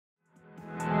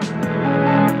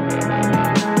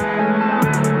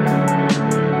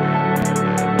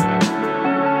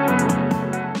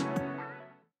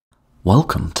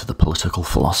Political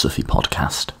Philosophy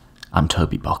Podcast. I'm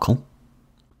Toby Buckle.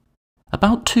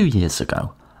 About 2 years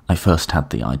ago, I first had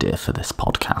the idea for this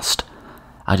podcast.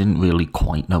 I didn't really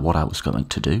quite know what I was going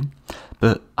to do,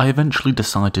 but I eventually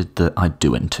decided that I'd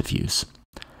do interviews.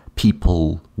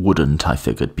 People wouldn't, I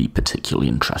figured, be particularly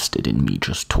interested in me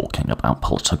just talking about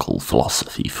political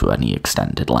philosophy for any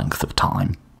extended length of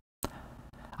time.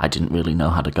 I didn't really know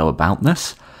how to go about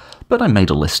this, but I made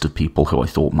a list of people who I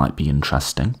thought might be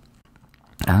interesting,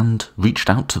 and reached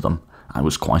out to them. I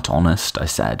was quite honest. I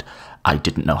said I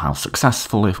didn't know how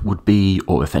successful it would be,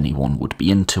 or if anyone would be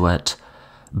into it,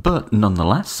 but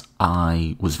nonetheless,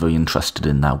 I was very interested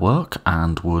in their work,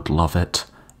 and would love it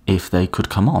if they could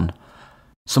come on.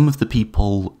 Some of the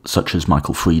people, such as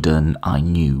Michael Frieden, I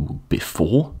knew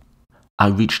before I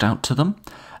reached out to them,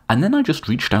 and then I just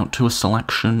reached out to a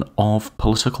selection of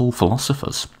political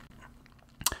philosophers.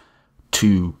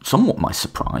 To somewhat my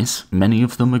surprise, many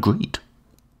of them agreed.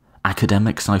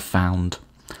 Academics, I found,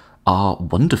 are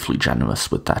wonderfully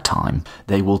generous with their time.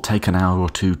 They will take an hour or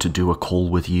two to do a call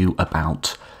with you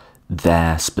about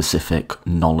their specific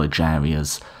knowledge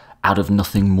areas, out of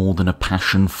nothing more than a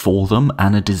passion for them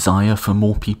and a desire for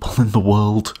more people in the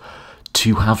world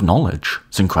to have knowledge.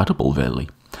 It's incredible, really.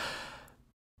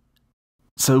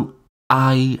 So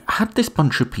I had this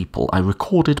bunch of people. I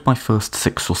recorded my first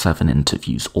 6 or 7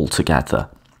 interviews altogether,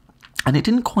 and it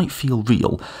didn't quite feel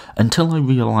real until I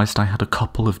realised I had a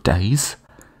couple of days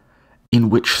in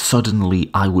which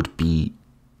suddenly I would be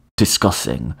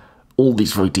discussing all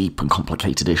these very deep and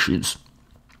complicated issues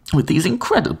with these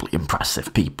incredibly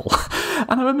impressive people.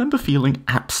 And I remember feeling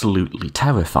absolutely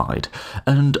terrified.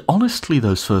 And honestly,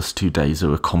 those first 2 days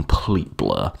are a complete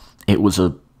blur. It was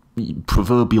a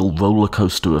proverbial roller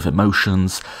coaster of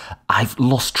emotions. I've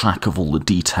lost track of all the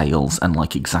details and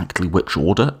exactly which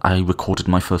order I recorded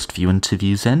my first few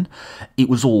interviews in. It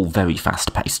was all very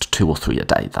fast-paced, 2 or 3 a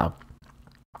day though.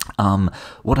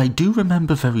 What I do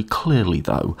remember very clearly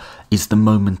though is the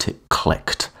moment it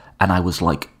clicked and I was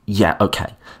like, yeah,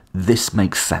 okay, this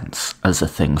makes sense as a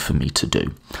thing for me to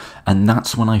do. And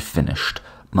that's when I finished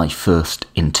my first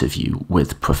interview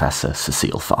with Professor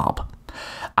Cécile Fabre.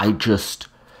 I just,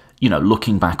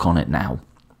 looking back on it now,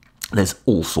 there's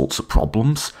all sorts of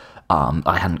problems.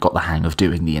 I hadn't got the hang of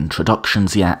doing the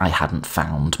introductions yet. I hadn't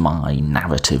found my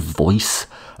narrative voice,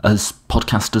 as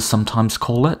podcasters sometimes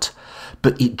call it.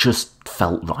 But it just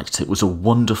felt right. It was a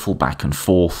wonderful back and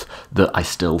forth that I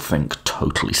still think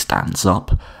totally stands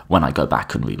up when I go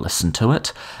back and re-listen to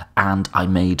it. And I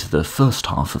made the first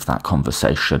half of that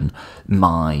conversation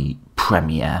my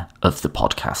premiere of the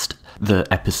podcast. The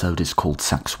episode is called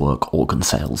Sex Work, Organ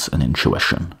Sales and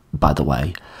Intuition, by the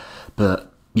way.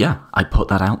 But yeah, I put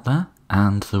that out there,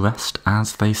 and the rest,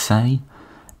 as they say,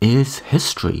 is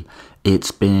history. It's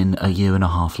been a year and a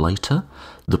half later.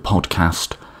 The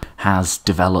podcast has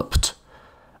developed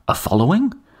a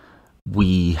following.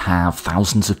 We have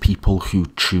thousands of people who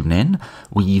tune in.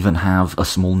 We even have a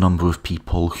small number of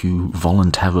people who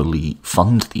voluntarily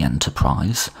fund the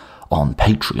enterprise on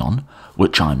Patreon,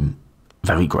 which I'm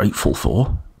very grateful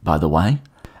for, by the way.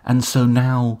 And so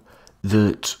now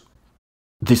that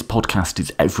this podcast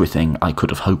is everything I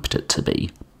could have hoped it to be,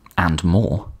 and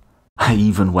more, I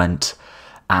even went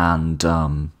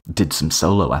and did some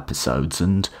solo episodes,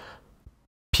 and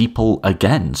people,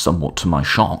 again, somewhat to my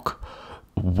shock,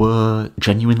 were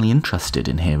genuinely interested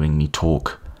in hearing me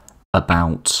talk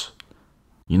about,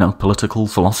 political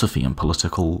philosophy and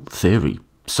political theory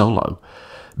solo.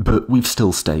 But we've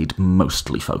still stayed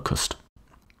mostly focused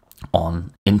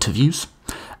on interviews.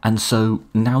 And so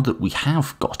now that we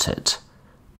have got it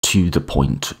to the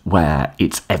point where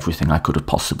it's everything I could have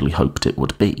possibly hoped it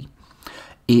would be,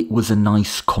 it was a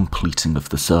nice completing of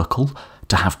the circle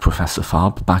to have Professor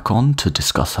Fabre back on to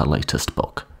discuss her latest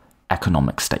book,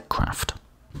 Economic Statecraft.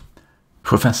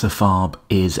 Professor Fabre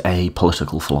is a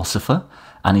political philosopher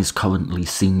and is currently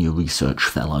Senior Research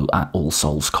Fellow at All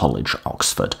Souls College,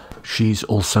 Oxford. She's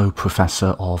also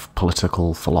Professor of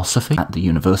Political Philosophy at the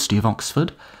University of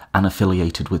Oxford and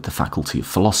affiliated with the Faculty of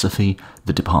Philosophy,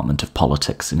 the Department of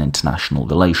Politics and International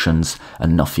Relations,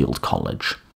 and Nuffield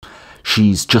College.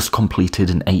 She's just completed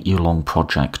an 8-year-long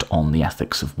project on the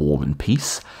ethics of war and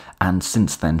peace, and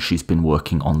since then she's been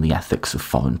working on the ethics of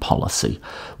foreign policy,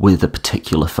 with a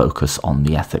particular focus on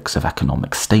the ethics of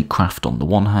economic statecraft on the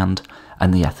one hand,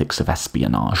 and the ethics of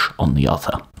espionage on the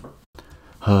other.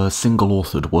 Her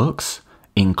single-authored works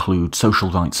include Social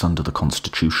Rights Under the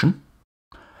Constitution,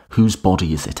 Whose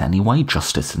Body Is It Anyway?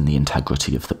 Justice and the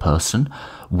Integrity of the Person,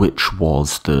 which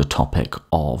was the topic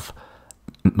of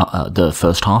the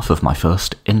first half of my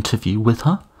first interview with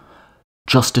her,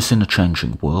 Justice in a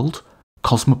Changing World,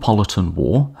 Cosmopolitan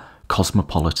War,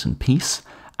 Cosmopolitan Peace,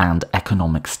 and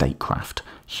Economic Statecraft,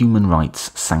 Human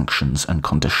Rights, Sanctions and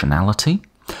Conditionality,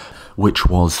 which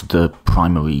was the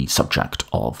primary subject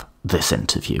of this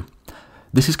interview.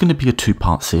 This is going to be a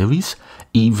two-part series,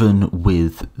 even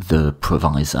with the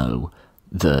proviso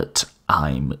that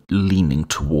I'm leaning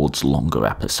towards longer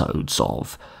episodes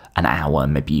of an hour,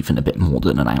 maybe even a bit more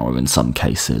than an hour in some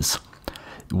cases.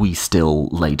 We still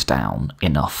laid down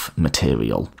enough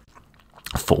material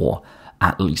for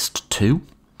at least two,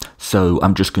 so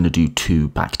I'm just going to do two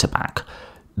back-to-back.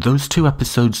 Those two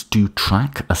episodes do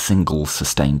track a single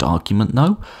sustained argument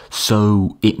though,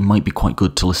 so it might be quite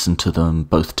good to listen to them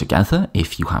both together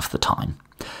if you have the time.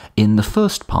 In the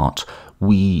first part,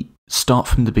 we start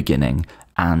from the beginning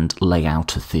and lay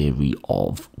out a theory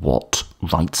of what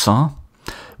rights are.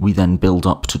 We then build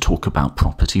up to talk about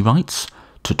property rights,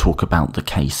 to talk about the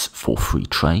case for free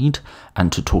trade,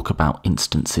 and to talk about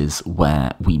instances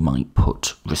where we might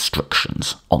put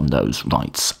restrictions on those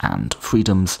rights and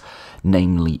freedoms,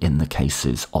 namely in the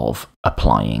cases of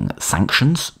applying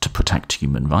sanctions to protect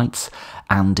human rights,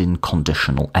 and in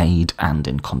conditional aid and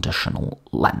in conditional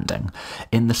lending.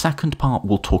 In the second part,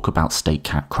 we'll talk about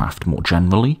statecraft more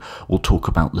generally. We'll talk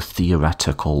about the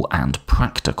theoretical and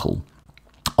practical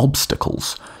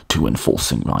obstacles to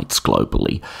enforcing rights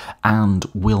globally, and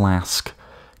we'll ask,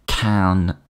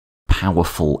 can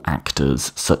powerful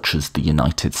actors such as the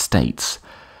United States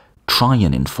try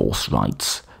and enforce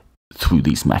rights through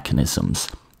these mechanisms,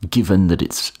 given that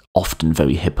it's often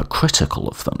very hypocritical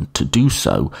of them to do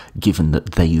so, given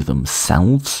that they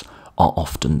themselves are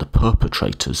often the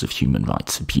perpetrators of human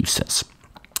rights abuses.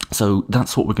 So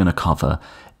that's what we're going to cover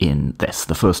in this.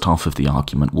 The first half of the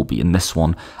argument will be in this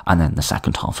one, and then the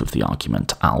second half of the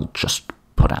argument I'll just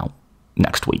put out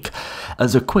next week.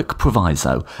 As a quick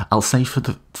proviso, I'll say for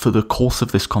the course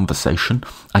of this conversation,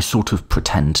 I sort of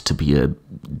pretend to be a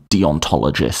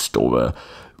deontologist or a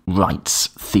rights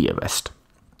theorist.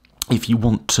 If you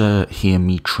want to hear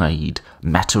me trade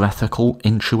meta-ethical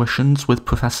intuitions with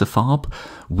Professor Fabre,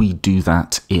 we do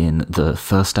that in the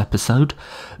first episode,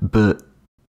 but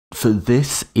for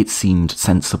this, it seemed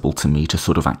sensible to me to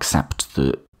sort of accept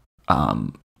that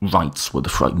rights were the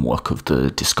framework of the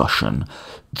discussion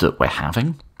that we're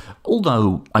having.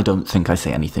 Although I don't think I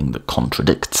say anything that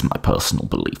contradicts my personal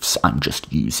beliefs, I'm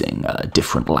just using a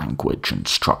different language and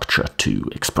structure to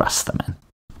express them in.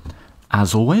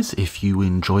 As always, if you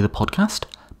enjoy the podcast,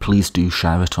 please do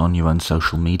share it on your own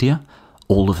social media.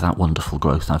 All of that wonderful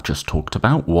growth I've just talked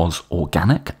about was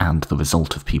organic and the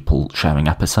result of people sharing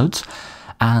episodes.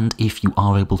 And if you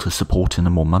are able to support in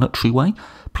a more monetary way,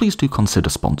 please do consider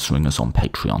sponsoring us on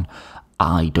Patreon.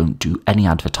 I don't do any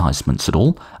advertisements at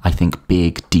all. I think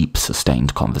big, deep,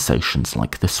 sustained conversations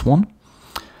like this one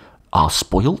are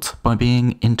spoilt by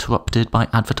being interrupted by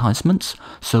advertisements,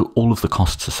 so all of the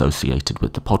costs associated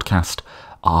with the podcast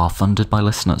are funded by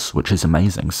listeners, which is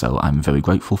amazing, so I'm very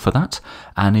grateful for that.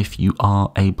 And if you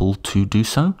are able to do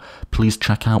so, please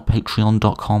check out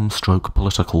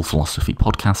patreon.com/political philosophy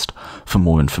podcast for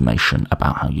more information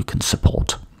about how you can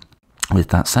support. With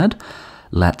that said,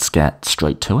 let's get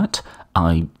straight to it.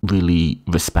 I really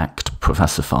respect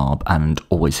Professor Fabre and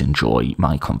always enjoy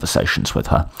my conversations with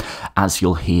her. As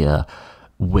you'll hear,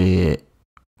 we're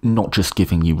not just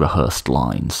giving you rehearsed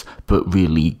lines, but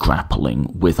really grappling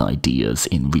with ideas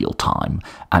in real time.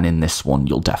 And in this one,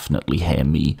 you'll definitely hear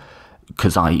me,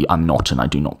 because I'm not, and I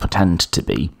do not pretend to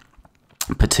be,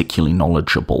 particularly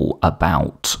knowledgeable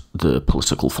about the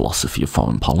political philosophy of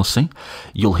foreign policy.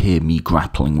 You'll hear me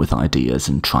grappling with ideas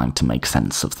and trying to make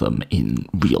sense of them in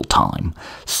real time.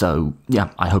 So, yeah,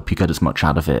 I hope you get as much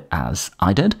out of it as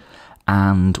I did.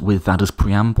 And with that as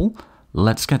preamble,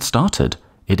 let's get started.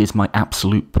 It is my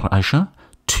absolute pleasure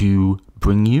to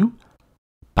bring you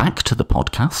back to the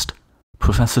podcast,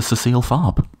 Professor Cécile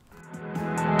Fabre.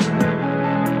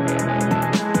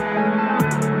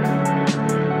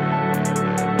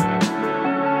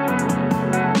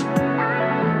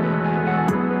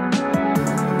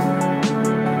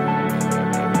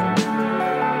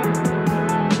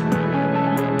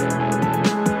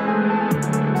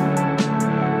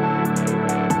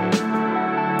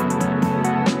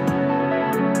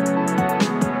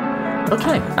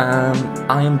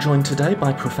 I am joined today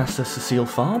by Professor Cécile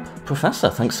Fabre. Professor,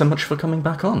 thanks so much for coming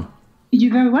back on.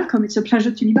 You're very welcome. It's a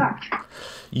pleasure to be back.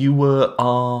 You were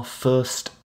our first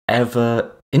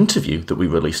ever interview that we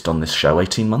released on this show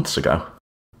 18 months ago.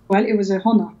 Well, it was an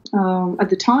honour at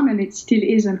the time, and it still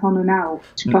is an honour now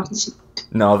to participate.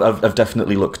 No, I've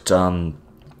definitely looked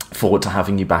forward to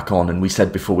having you back on, and we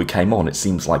said before we came on, it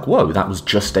seems like, whoa, that was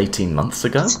just 18 months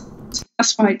ago?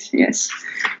 That's right, yes.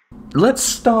 let's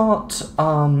start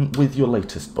with your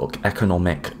latest book,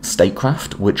 Economic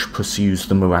Statecraft, which pursues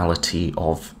the morality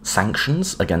of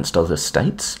sanctions against other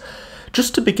states.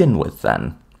 Just to begin with,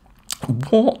 then,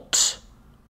 what,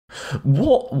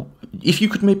 if you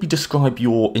could maybe describe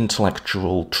your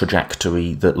intellectual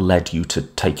trajectory that led you to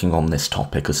taking on this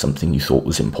topic as something you thought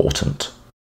was important?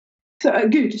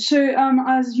 Good. So,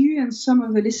 as you and some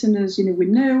of the listeners, would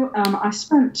know, I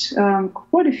spent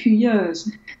quite a few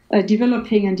years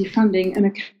developing and defending an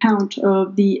account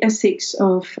of the ethics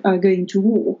of going to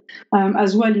war,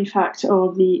 as well, in fact,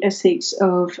 of the ethics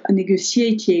of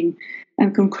negotiating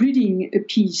and concluding a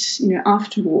peace,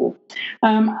 after war.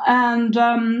 And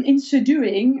in so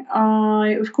doing, I,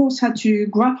 of course, had to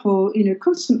grapple,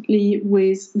 constantly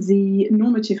with the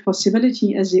normative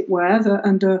possibility, as it were, that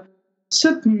under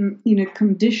certain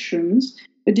conditions,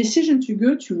 a decision to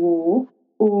go to war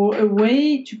or a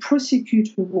way to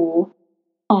prosecute a war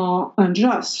are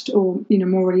unjust or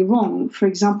morally wrong. For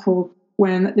example,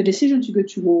 when the decision to go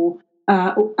to war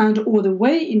or the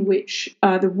way in which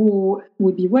the war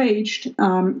would be waged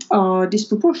are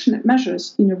disproportionate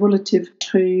measures relative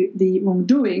to the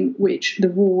wrongdoing which the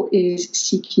war is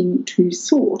seeking to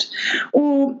thwart,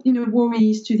 or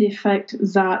worries to the effect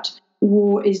that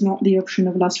war is not the option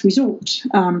of last resort,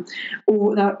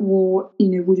 or that war,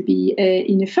 would be an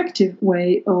ineffective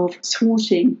way of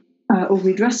thwarting or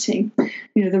redressing,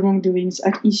 the wrongdoings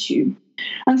at issue.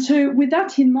 And so, with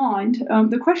that in mind,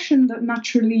 the question that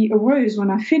naturally arose when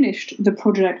I finished the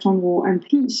project on war and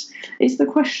peace is the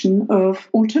question of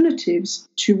alternatives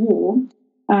to war,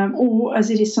 or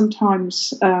as it is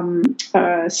sometimes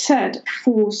said,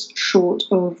 force short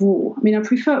of war. I mean, I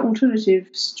prefer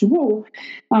alternatives to war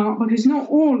because not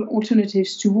all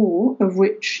alternatives to war, of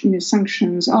which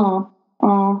sanctions are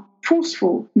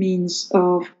forceful means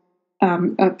of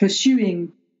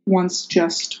pursuing one's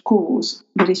just cause,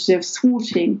 that is, of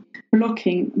thwarting,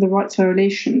 blocking the rights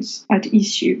violations at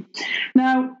issue.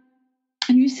 Now,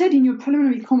 you said in your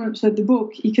preliminary comments that the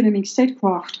book, Economic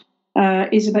Statecraft,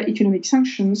 is about economic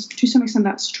sanctions. To some extent,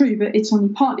 that's true, but it's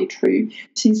only partly true,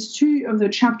 since two of the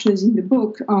chapters in the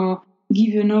book are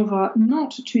given over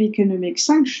not to economic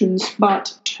sanctions,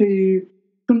 but to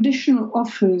conditional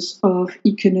offers of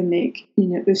economic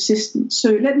assistance.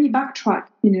 So let me backtrack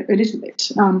a little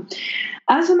bit.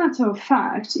 As a matter of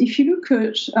fact, if you look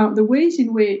at the ways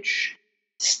in which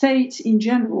states in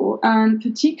general, and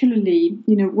particularly,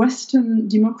 Western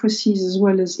democracies as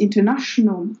well as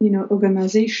international,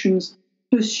 organizations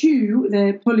pursue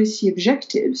their policy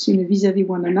objectives, vis-à-vis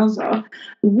one another,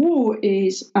 war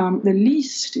is the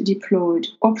least deployed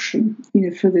option,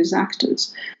 for those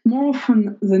actors. More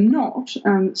often than not,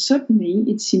 and certainly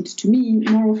it seems to me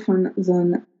more often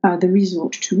than the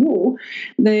resort to war,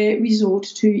 they resort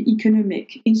to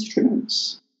economic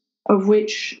instruments, of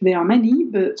which there are many,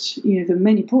 but the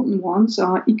main important ones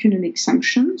are economic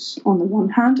sanctions on the one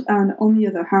hand, and on the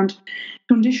other hand,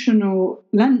 conditional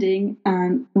lending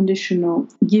and conditional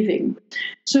giving.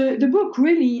 So the book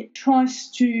really tries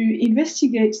to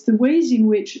investigate the ways in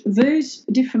which those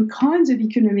different kinds of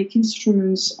economic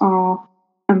instruments are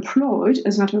employed,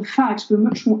 as a matter of fact, but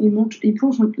much more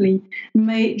importantly,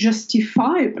 may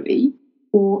justifiably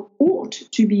or ought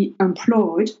to be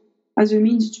employed as a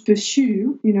means to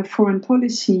pursue, foreign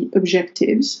policy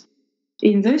objectives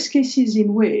in those cases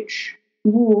in which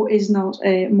war is not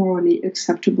a morally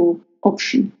acceptable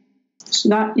option. So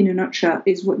that, in a nutshell,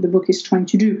 is what the book is trying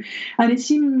to do. And it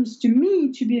seems to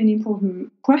me to be an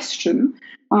important question,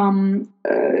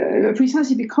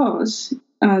 precisely because,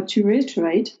 to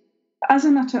reiterate, as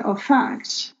a matter of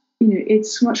fact,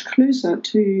 it's much closer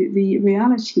to the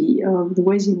reality of the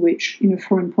ways in which,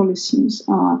 foreign policies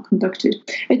are conducted.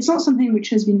 It's not something which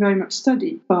has been very much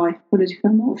studied by political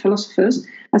and moral philosophers.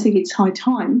 I think it's high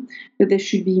time that there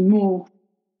should be more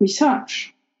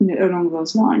research, along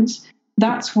those lines.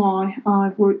 That's why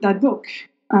I wrote that book,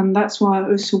 and that's why I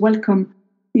also welcome,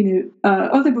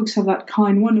 other books of that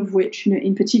kind. One of which,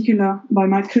 in particular, by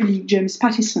my colleague James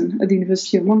Pattison at the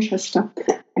University of Manchester,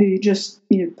 who just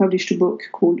published a book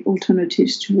called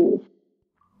Alternatives to War.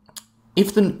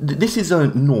 If this is a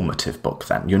normative book,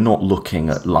 then you're not looking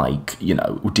at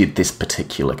did this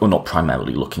particular, or not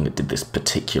primarily looking at did this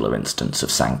particular instance of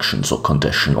sanctions or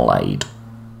conditional aid,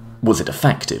 was it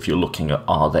effective? You're looking at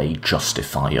are they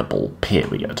justifiable,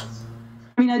 period.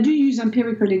 I mean, I do use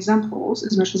empirical examples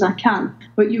as much as I can,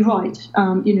 but you're right.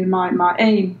 My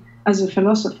aim as a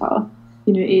philosopher,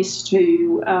 is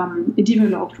to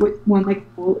develop what one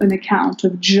might call an account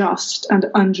of just and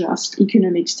unjust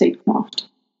economic statecraft.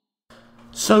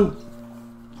 So,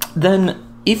 then,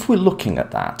 if we're looking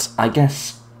at that, I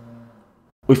guess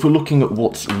if we're looking at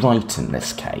what's right in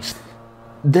this case,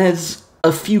 there's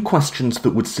a few questions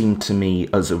that would seem to me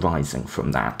as arising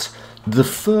from that. The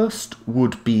first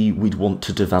would be we'd want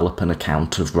to develop an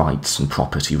account of rights and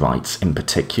property rights in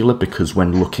particular, because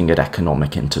when looking at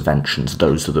economic interventions,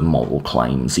 those are the moral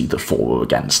claims, either for or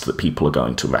against, that people are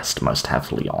going to rest most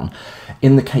heavily on.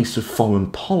 In the case of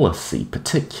foreign policy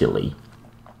particularly,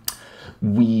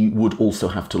 we would also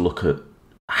have to look at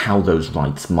how those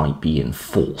rights might be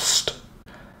enforced.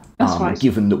 Right.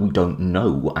 Given that we don't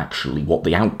know actually what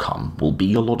the outcome will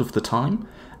be a lot of the time.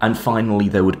 And finally,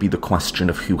 there would be the question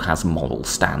of who has moral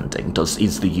standing.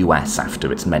 Is the US,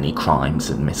 after its many crimes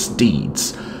and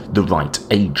misdeeds, the right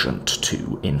agent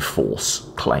to enforce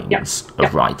claims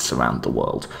of rights around the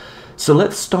world? So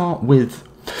let's start with...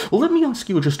 Well, let me ask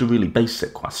you just a really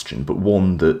basic question, but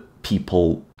one that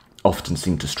people often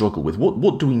seem to struggle with.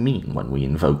 What do we mean when we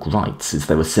invoke rights? Is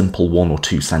there a simple 1 or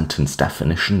 2 sentence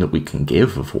definition that we can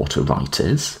give of what a right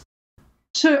is?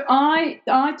 So I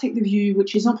take the view,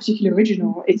 which is not particularly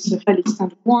original, it's a fairly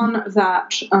standard one,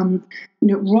 that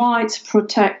rights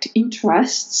protect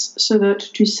interests, so that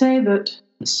to say that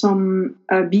some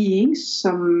being,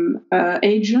 some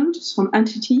agent, some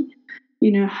entity,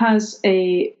 has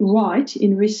a right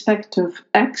in respect of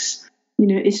X,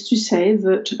 is to say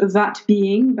that that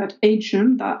being, that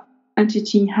agent, that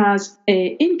entity has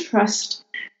an interest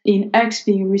in X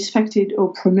being respected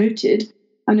or promoted,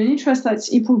 and an interest that's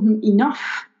important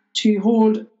enough to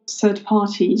hold third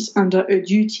parties under a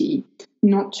duty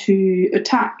not to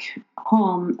attack,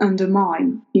 harm,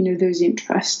 undermine, those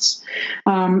interests.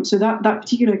 So that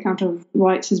particular account of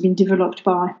rights has been developed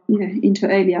by,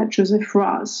 inter alia, Joseph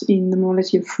Raz in The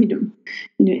Morality of Freedom,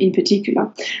 in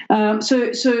particular.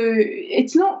 So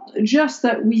it's not just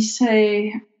that we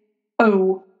say,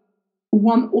 oh,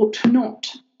 one ought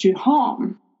not to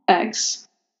harm X.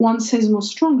 One says more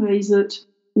strongly is that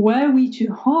were we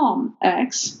to harm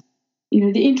X,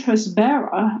 the interest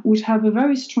bearer would have a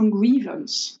very strong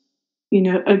grievance,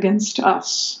 against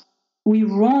us. We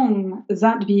wrong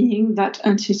that being, that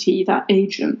entity, that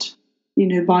agent,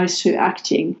 by so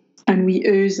acting, and we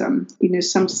owe them,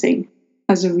 something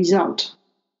as a result.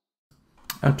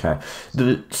 Okay,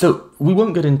 so we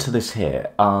won't get into this here.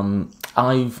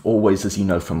 I've always, as you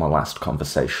know from our last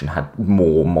conversation, had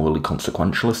more morally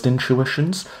consequentialist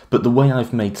intuitions, but the way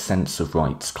I've made sense of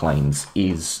rights claims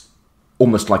is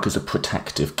almost like as a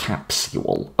protective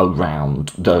capsule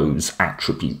around those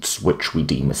attributes which we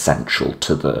deem essential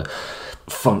to the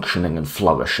functioning and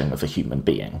flourishing of a human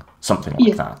being, something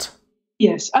like that.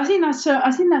 Yes, I think that's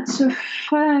a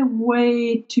fair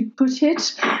way to put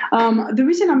it. The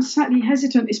reason I'm slightly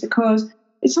hesitant is because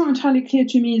it's not entirely clear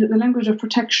to me that the language of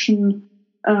protection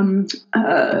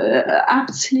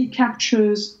aptly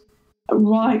captures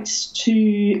rights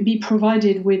to be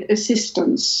provided with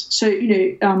assistance. So,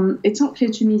 it's not clear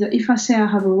to me that if I say I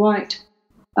have a right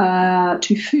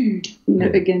to food,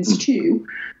 against you,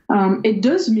 it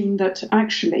does mean that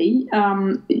actually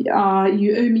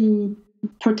you owe me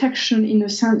protection in the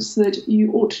sense that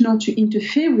you ought not to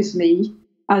interfere with me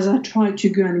as I try to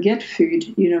go and get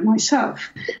food,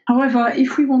 myself. However,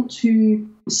 if we want to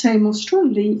say more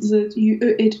strongly that you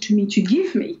owe it to me to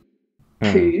give me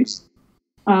food,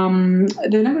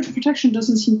 the language of protection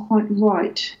doesn't seem quite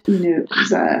right,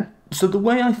 there. So the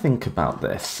way I think about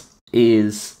this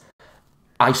is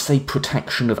I say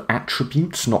protection of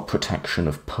attributes, not protection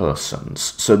of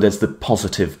persons. So there's the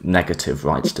positive, negative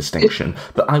rights distinction.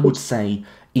 But I would say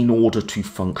in order to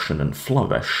function and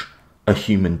flourish, a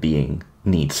human being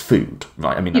needs food,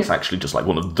 right? I mean, that's actually just like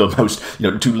one of the most,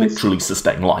 to literally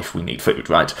sustain life, we need food,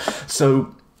 right?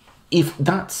 So if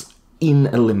that's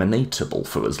ineliminatable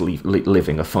for us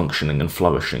living a functioning and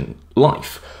flourishing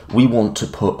life, we want to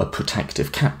put a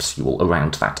protective capsule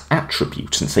around that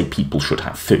attribute and say people should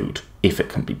have food if it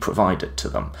can be provided to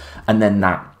them. And then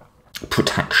that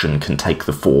protection can take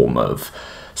the form of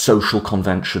social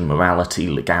convention, morality,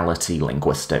 legality,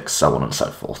 linguistics, so on and so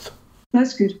forth.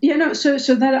 That's good.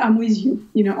 So that I'm with you,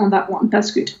 on that one. That's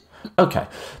good. Okay,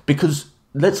 because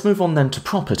let's move on then to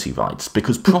property rights,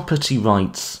 because property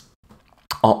rights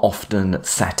are often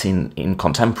set in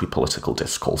contemporary political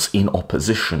discourse in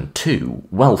opposition to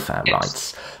welfare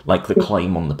rights. Like the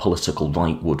claim on the political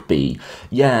right would be,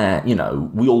 we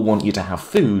all want you to have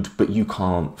food, but you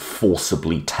can't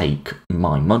forcibly take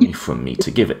my money from me to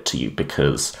give it to you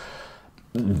because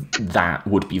that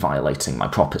would be violating my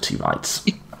property rights.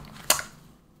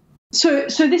 So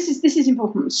this is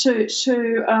important. So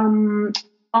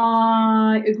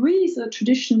I agree that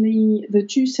traditionally the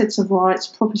two sets of rights,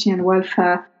 property and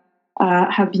welfare,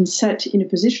 have been set in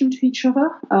opposition to each other.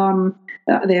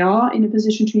 They are in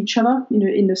opposition to each other,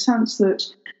 in the sense that,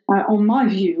 on my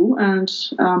view, and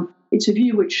it's a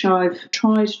view which I've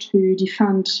tried to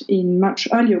defend in much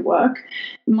earlier work,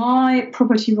 my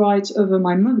property rights over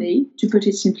my money, to put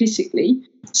it simplistically,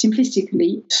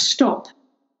 stop,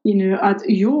 at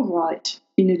your right,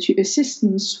 to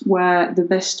assistance, where the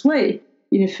best way,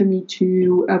 for me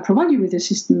to provide you with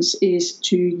assistance is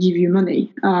to give you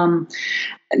money.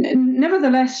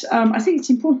 Nevertheless, I think it's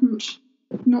important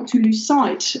not to lose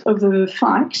sight of the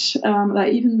fact that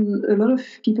even a lot of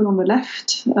people on the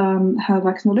left have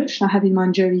acknowledged. I have in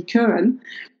mind Jerry Cohen,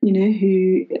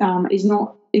 who is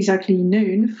not exactly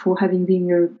known for having been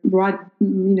a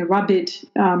rabid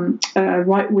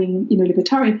right-wing,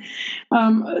 libertarian.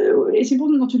 It's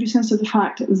important not to lose sense of the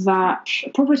fact that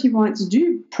property rights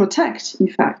do protect, in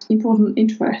fact, important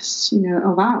interests,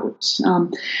 of ours.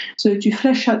 So to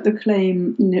flesh out the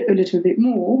claim, a little bit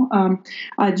more,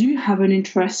 I do have an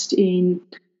interest in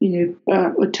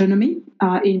autonomy,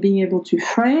 in being able to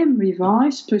frame,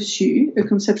 revise, pursue a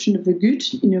conception of the good,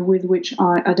 with which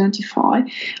I identify.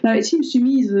 Now, it seems to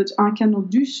me that I cannot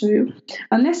do so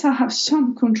unless I have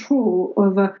some control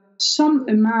over some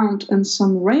amount and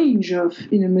some range of,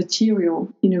 material,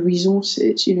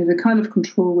 resources, the kind of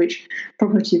control which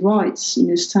property rights,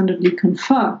 standardly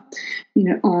confer,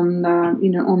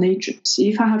 on agents.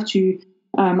 If I have to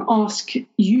ask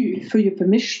you for your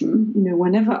permission,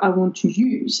 whenever I want to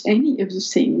use any of the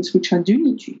things which I do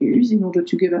need to use in order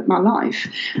to give up my life,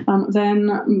 then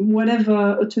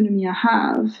whatever autonomy I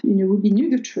have, will be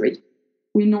nugatory,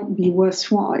 will not be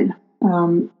worthwhile,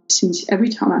 since every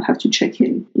time I have to check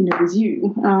in, with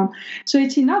you. So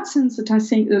it's in that sense that I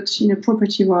think that,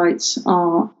 property rights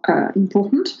are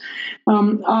important.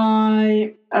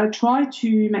 I try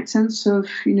to make sense of,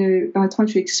 I try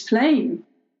to explain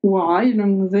why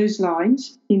along those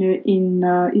lines, in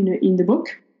the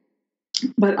book.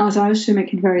 But as I also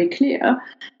make it very clear,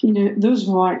 those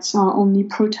rights are only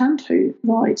pro tanto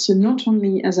rights. So not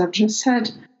only, as I've just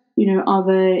said, are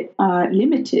they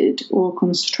limited or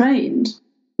constrained,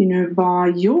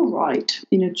 by your right,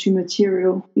 to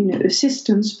material,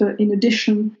 assistance, but in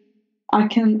addition, I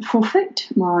can forfeit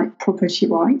my property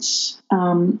rights,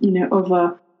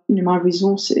 over, my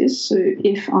resources. So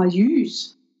if I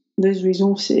use those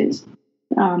resources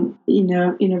in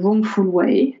a wrongful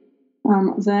way,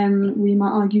 then we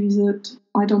might argue that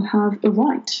I don't have a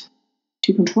right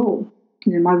to control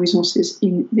my resources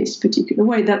in this particular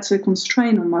way. That's a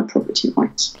constraint on my property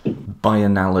rights. By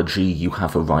analogy, you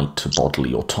have a right to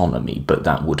bodily autonomy, but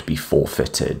that would be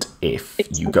forfeited if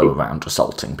you go around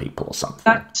assaulting people or something.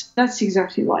 That's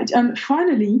exactly right. And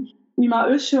finally, we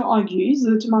might also argue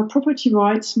that my property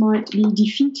rights might be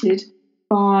defeated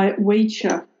by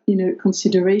weightier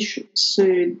considerations. So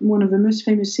one of the most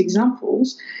famous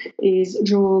examples is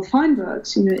Joel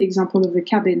Feinberg's example of the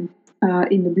cabin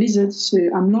in the blizzard. So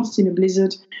I'm lost in a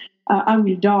blizzard. I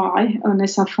will die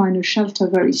unless I find a shelter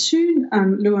very soon.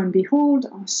 And lo and behold,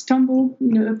 I stumble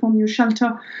upon your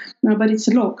shelter, but it's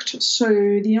locked. So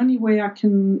the only way I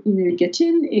can get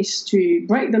in is to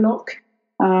break the lock,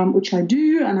 which I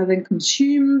do, and I then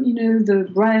consume, the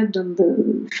bread and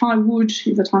the firewood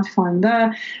that I find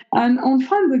there. And on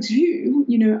Feinberg's view,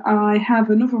 I have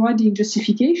an overriding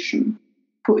justification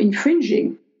for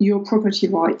infringing your property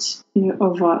rights,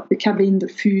 over the cabin, the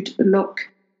food, the lock,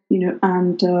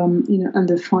 and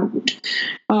the firewood.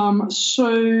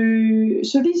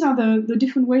 So these are the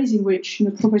different ways in which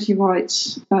property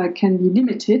rights can be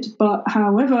limited, but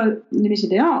however limited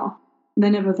they are, they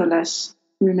nevertheless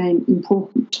remain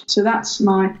important. So that's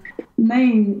my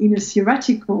main,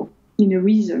 theoretical,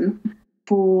 reason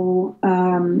for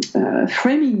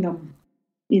framing them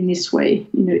in this way,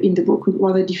 in the book,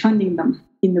 rather defending them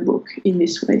in the book in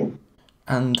this way.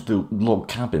 And the log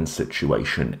cabin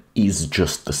situation is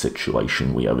just the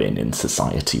situation we are in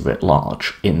society writ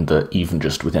large, in that even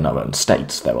just within our own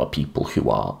states, there are people who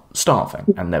are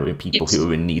starving, and there are people who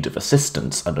are in need of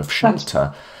assistance and of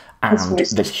shelter. And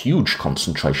there's huge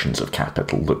concentrations of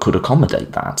capital that could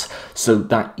accommodate that. So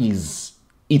that is,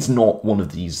 it's not one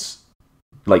of these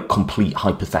complete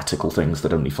hypothetical things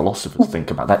that only philosophers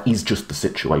think about. That is just the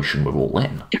situation we're all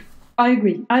in. I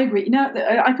agree. Now,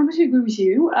 I completely agree with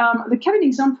you. The cabin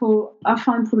example I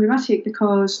find problematic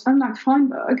because, unlike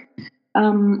Feinberg,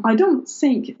 I don't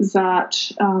think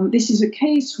that this is a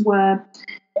case where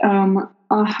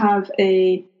I have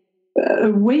a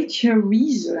weightier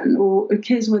reason, or a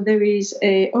case where there is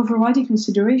a overriding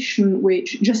consideration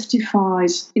which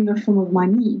justifies, in the form of my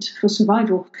need for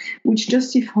survival, which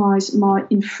justifies my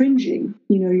infringing,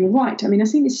 your right. I mean, I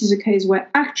think this is a case where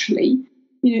actually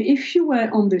if you were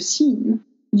on the scene,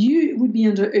 you would be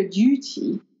under a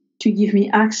duty to give me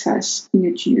access,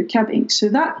 to your cabin. So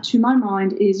that, to my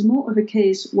mind, is more of a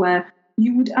case where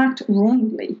you would act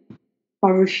wrongly by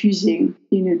refusing,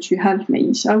 to help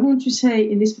me. So I want to say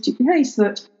in this particular case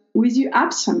that with you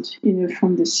absent,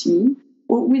 from the scene,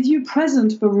 or with you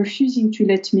present but refusing to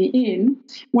let me in,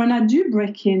 when I do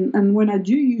break in and when I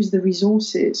do use the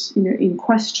resources, in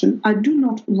question, I do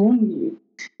not wrong you.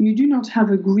 You do not have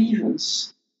a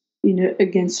grievance,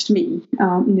 against me.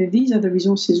 These are the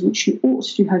resources which you ought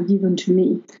to have given to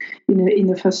me, in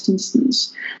the first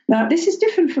instance. Now, this is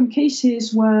different from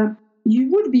cases where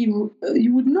you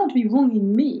would not be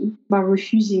wronging me by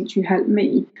refusing to help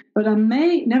me, but I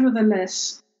may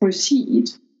nevertheless proceed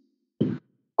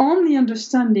on the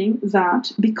understanding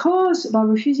that because by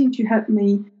refusing to help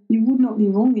me, you would not be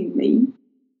wronging me,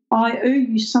 I owe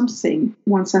you something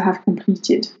once I have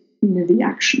completed, the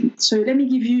action. So let me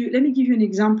give you an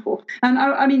example. And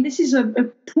I mean, this is a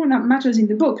point that matters in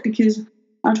the book because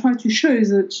I try to show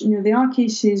that, there are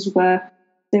cases where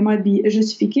there might be a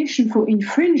justification for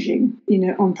infringing,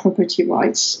 on property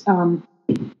rights,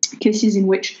 cases in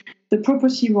which the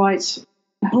property rights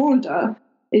holder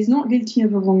is not guilty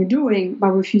of a wrongdoing by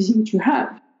refusing to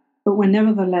help, but when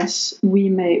nevertheless we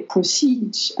may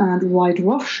proceed and ride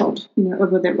roughshod,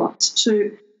 over their rights.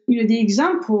 So, the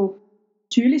example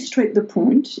to illustrate the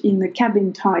point in the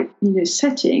cabin type,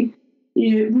 setting,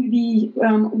 would be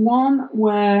one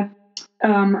where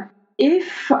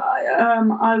if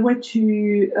I were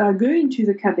to go into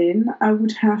the cabin, I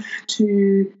would have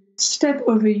to step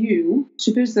over you.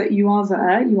 Suppose that you are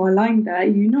there, you are lying there,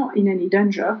 you're not in any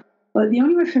danger, but the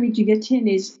only way for me to get in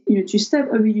is, to step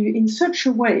over you in such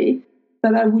a way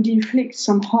that I would inflict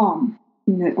some harm,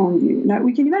 on you. Now,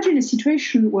 we can imagine a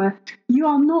situation where you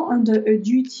are not under a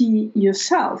duty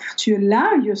yourself to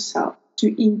allow yourself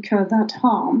to incur that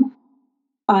harm.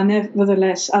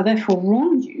 Nevertheless, I therefore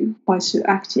wrong you by so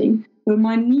acting, but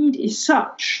my need is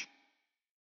such,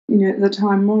 that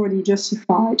I'm morally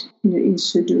justified, in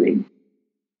so doing.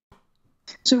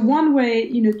 So one way,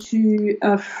 to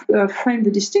frame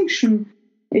the distinction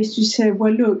is to say,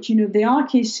 well, look, there are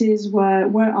cases where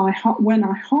when I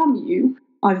harm you,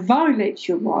 I violate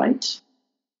your right.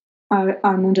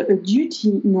 I'm under a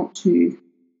duty not to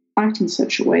act in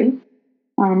such a way.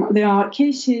 There are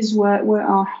cases where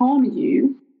I harm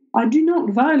you. I do not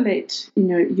violate,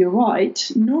 your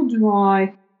right, nor do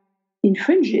I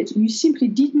infringe it. You simply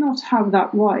did not have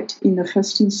that right in the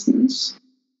first instance.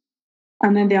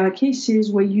 And then there are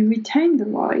cases where you retain the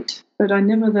right, but I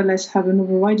nevertheless have an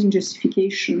overriding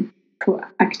justification for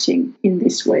acting in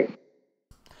this way.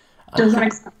 Does that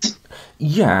make sense?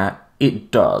 Yeah,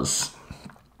 it does.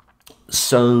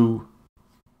 So,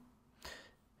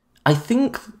 I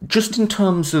think just in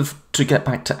terms of, to get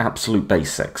back to absolute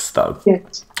basics though,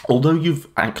 yes. Although you've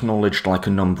acknowledged a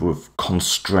number of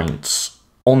constraints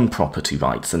on property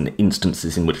rights and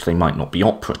instances in which they might not be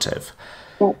operative,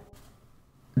 yes.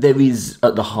 There is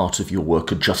at the heart of your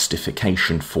work a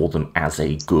justification for them as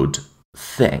a good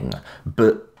thing.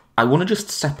 But I want to just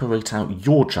separate out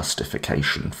your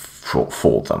justification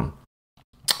for them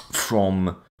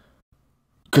from...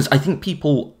 Because I think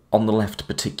people on the left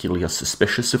particularly are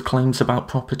suspicious of claims about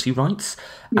property rights,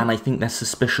 and I think they're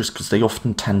suspicious because they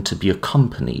often tend to be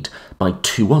accompanied by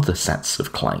two other sets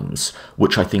of claims,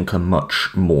 which I think are much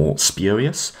more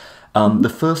spurious. The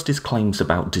first is claims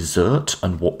about desert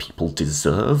and what people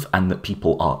deserve, and that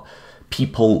people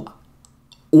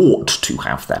ought to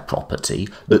have their property,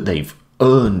 that they've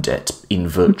earned it in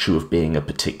virtue of being a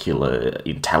particular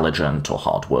intelligent or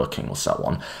hardworking or so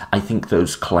on. I think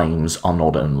those claims are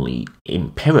not only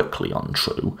empirically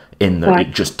untrue, in that it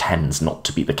just tends not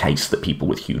to be the case that people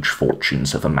with huge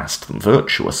fortunes have amassed them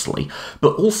virtuously,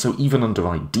 but also even under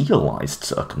idealised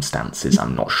circumstances,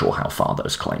 I'm not sure how far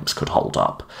those claims could hold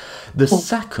up. The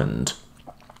second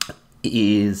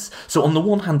is... So on the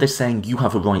one hand, they're saying you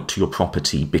have a right to your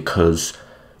property because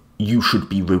you should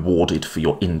be rewarded for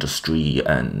your industry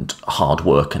and hard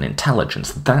work and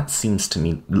intelligence. That seems to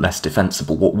me less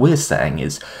defensible. What we're saying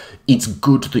is it's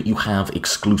good that you have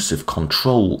exclusive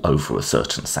control over a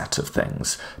certain set of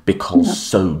things, because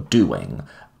so doing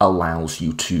allows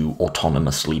you to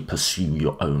autonomously pursue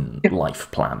your own life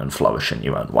plan and flourish in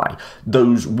your own way.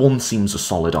 Those, one seems a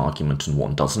solid argument and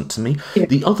one doesn't to me.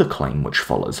 The other claim which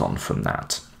follows on from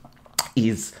that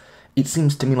is... It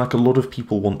seems to me like a lot of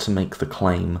people want to make the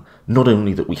claim not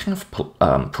only that we have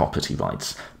property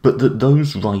rights, but that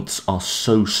those rights are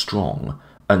so strong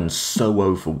and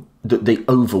that they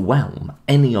overwhelm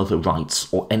any other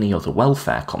rights or any other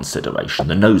welfare consideration,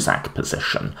 the Nozick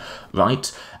position,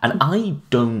 right? And I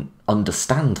don't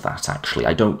understand that, actually.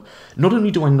 Not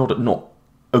only do I not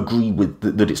agree with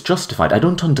that it's justified, I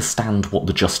don't understand what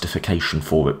the justification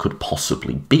for it could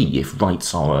possibly be if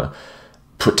rights are a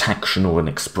protection or an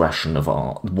expression of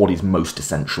what is most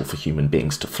essential for human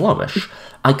beings to flourish.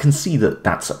 I can see that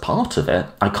that's a part of it.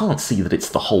 I can't see that it's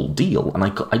the whole deal, and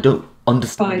I don't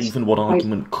understand even what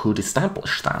argument could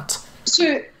establish that.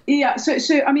 So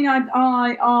I mean,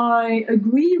 I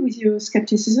agree with your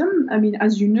skepticism. I mean,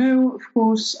 as you know, of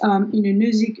course,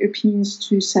 Nozick appeals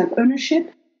to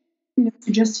self-ownership,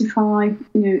 to justify,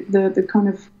 the kind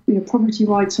of, property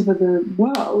rights over the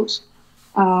world,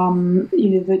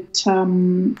 that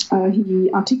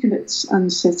he articulates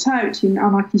and sets out in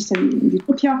Anarchist and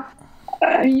Utopia.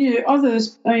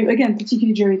 Others, again,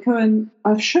 particularly Jerry Cohen,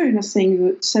 have shown us saying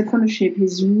that self-ownership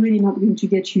is really not going to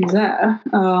get you there.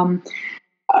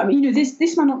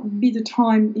 This might not be the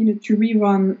time, to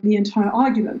rerun the entire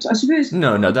argument. I suppose.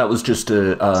 No, that was just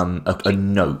a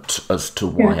note as to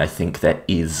why I think there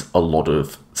is a lot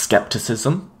of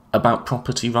skepticism about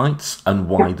property rights, and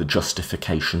why the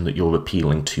justification that you're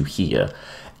appealing to here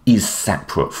is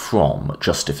separate from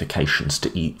justifications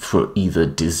for either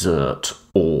desert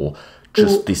or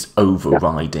just this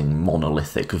overriding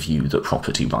monolithic view that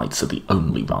property rights are the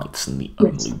only rights and the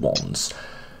only ones.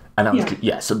 And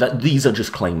so that these are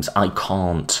just claims I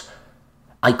can't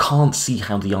see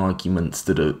how the arguments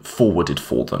that are forwarded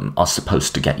for them are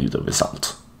supposed to get you the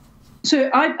result. So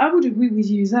I would agree with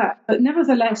you that, but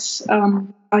nevertheless,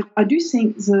 I do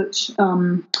think that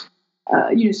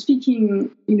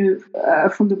speaking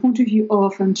from the point of view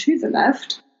of and to the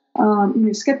left,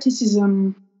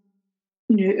 skepticism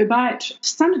about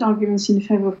standard arguments in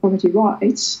favor of property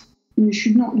rights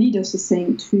should not lead us, I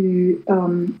think, to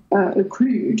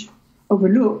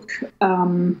overlook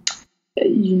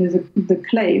the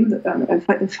claim that, in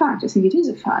fact, the fact, I think it is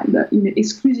a fact, that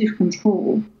exclusive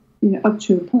control up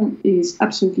to a point is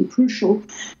absolutely crucial.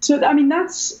 So, I mean,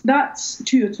 that's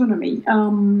to autonomy.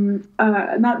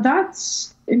 Now,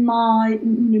 that's in my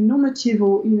normative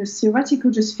or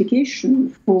theoretical justification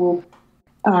for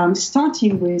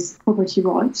starting with property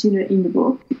rights, in the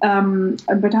book.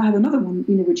 But I have another one,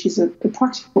 which is a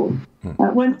practical,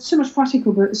 well, not so much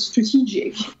practical, but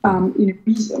strategic,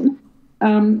 reason,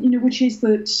 which is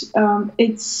that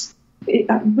it's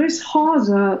both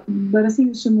harder, but I think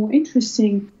also more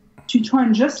interesting to try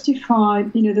and justify,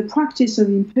 the practice of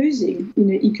imposing,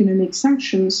 economic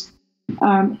sanctions,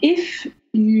 if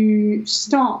you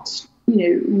start,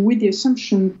 with the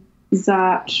assumption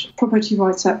that property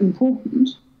rights are important,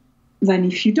 than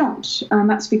if you don't. And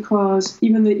that's because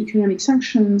even though economic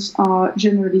sanctions are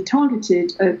generally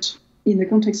targeted at, in the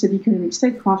context of economic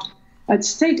statecraft, at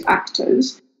state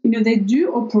actors, they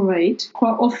do operate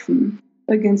quite often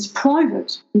against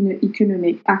private,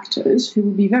 economic actors who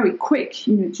will be very quick,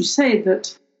 to say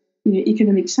that,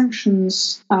 economic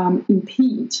sanctions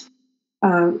impede,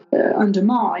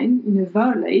 undermine,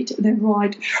 violate their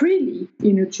right freely,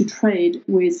 to trade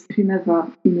with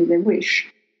whomever, they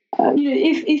wish.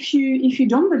 If you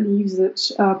don't believe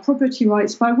that property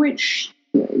rights, by which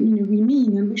we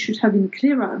mean, and we should have been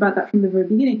clearer about that from the very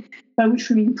beginning, by which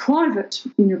we mean private,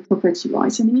 property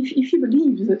rights. I mean, if you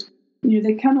believe that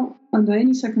they cannot, under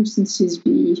any circumstances,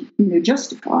 be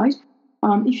justified,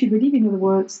 if you believe, in other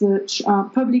words, that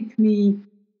publicly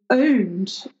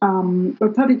owned or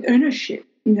public ownership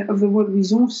of the world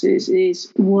resources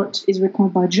is what is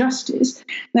required by justice,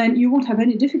 then you won't have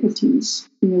any difficulties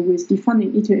with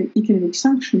defunding economic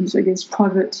sanctions against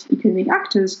private economic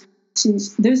actors,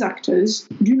 since those actors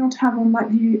do not have, on my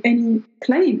view, any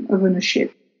claim of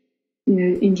ownership,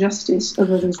 injustice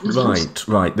over those resources.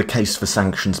 Right. The case for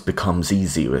sanctions becomes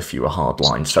easier if you're a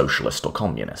hardline socialist or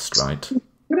communist, right?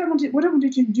 What I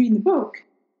wanted to do in the book,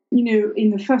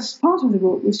 in the first part of the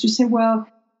book, was to say, well,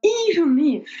 even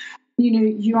if,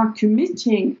 you are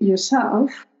committing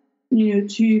yourself,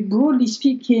 to, broadly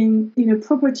speaking,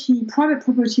 private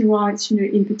property rights,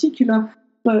 in particular,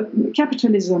 but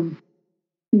capitalism,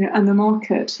 and the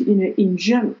market, in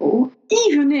general,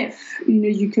 even if,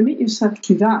 you commit yourself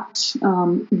to that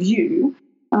view,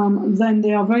 then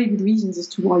there are very good reasons as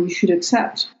to why you should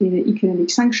accept, economic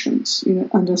sanctions,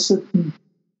 under certain,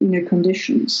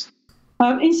 conditions.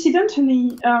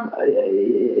 Incidentally,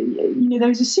 there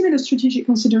is a similar strategic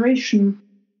consideration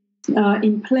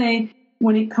in play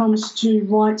when it comes to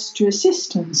rights to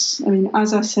assistance. I mean,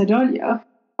 as I said earlier,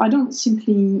 I don't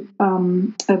simply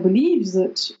believe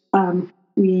that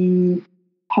we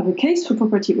have a case for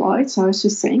property rights. I also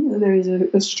think that there is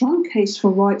a strong case for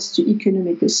rights to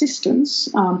economic assistance.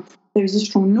 There is a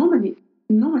strong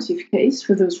normative case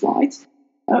for those rights.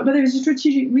 But there is a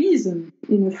strategic reason,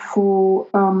 for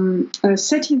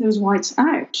setting those rights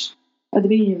out at the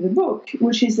beginning of the book,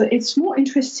 which is that it's more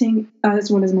interesting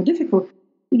as well as more difficult,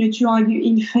 to argue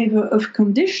in favor of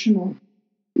conditional,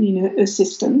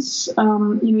 assistance.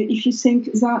 If you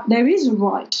think that there is a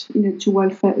right, to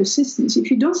welfare assistance, if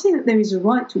you don't think that there is a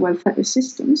right to welfare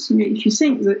assistance, if you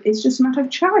think that it's just a matter of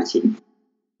charity,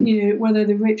 whether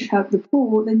the rich help the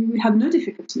poor, then you will have no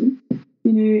difficulty,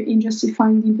 in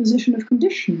justifying the imposition of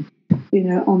condition,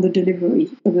 on the delivery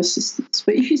of assistance.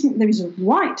 But if you think there is a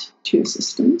right to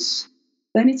assistance,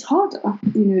 then it's harder,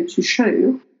 to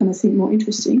show, and I think more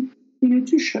interesting,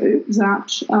 to show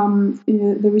that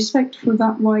the respect for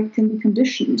that right can be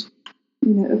conditioned,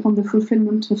 upon the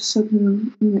fulfillment of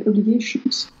certain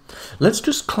obligations. Let's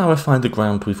just clarify the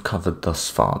ground we've covered thus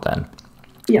far then.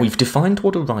 Yeah. We've defined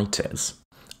what a right is,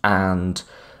 and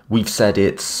we've said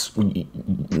you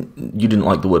didn't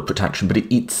like the word protection, but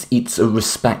it's a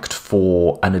respect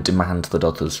for and a demand that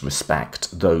others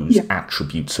respect those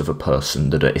attributes of a person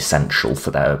that are essential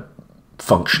for their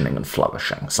functioning and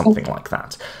flourishing, something like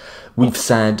that. We've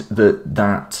said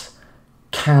that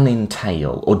can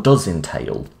entail, or does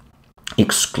entail,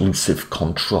 exclusive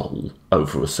control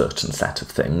over a certain set of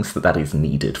things, that is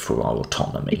needed for our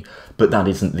autonomy, but that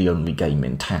isn't the only game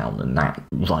in town, and that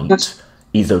right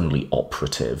is only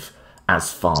operative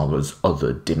as far as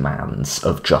other demands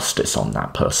of justice on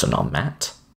that person are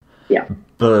met. Yeah.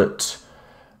 But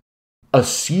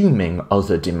assuming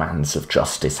other demands of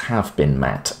justice have been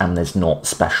met and there's not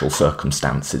special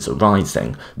circumstances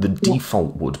arising, the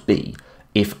default would be,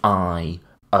 if I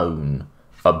own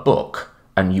a book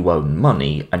and you own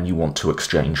money and you want to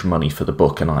exchange money for the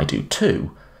book and I do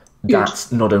too, that's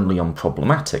not only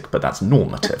unproblematic, but that's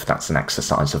normative. That's an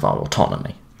exercise of our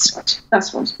autonomy.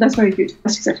 That's right. That's very good.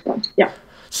 That's exactly right. Yeah.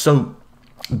 So,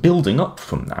 building up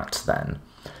from that then,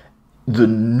 the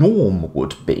norm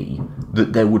would be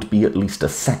that there would be at least a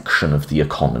section of the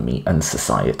economy and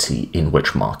society in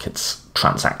which markets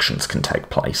transactions can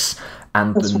take place.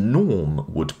 And the norm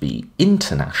would be,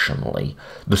 internationally,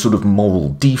 the sort of moral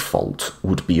default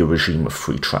would be a regime of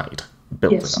free trade,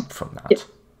 building up from that. Yeah.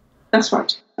 That's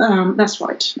right. That's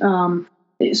right.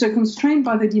 So constrained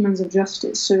by the demands of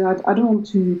justice. So I don't want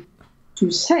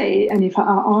to say, and if I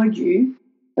argue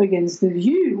against the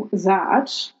view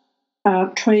that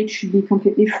trade should be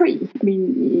completely free. I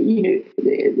mean,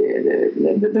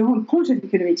 the whole point of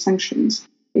economic sanctions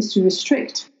is to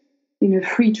restrict,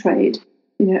 free trade,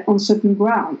 on certain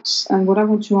grounds. And what I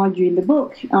want to argue in the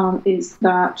book is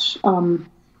that,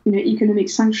 economic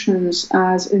sanctions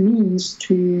as a means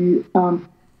to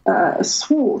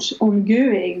thwart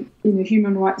ongoing,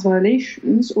 human rights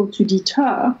violations, or to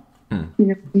deter,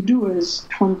 doers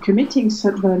from committing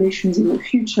such violations in the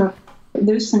future,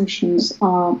 those sanctions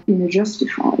are,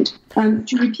 justified. And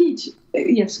to repeat,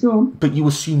 yes, go on. But you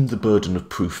assume the burden of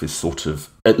proof is sort of,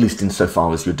 at least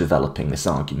insofar as you're developing this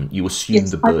argument, you assume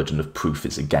the burden of proof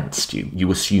is against you.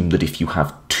 You assume that if you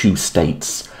have two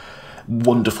states,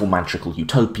 wonderful magical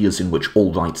utopias in which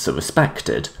all rights are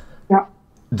respected,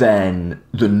 then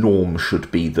the norm should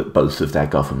be that both of their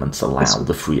governments allow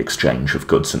the free exchange of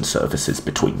goods and services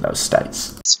between those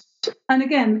states. And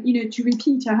again, to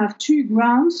repeat, I have two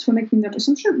grounds for making that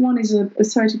assumption. One is a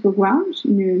theoretical ground.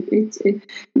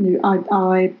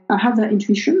 I have that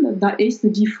intuition that is the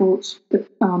default,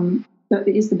 that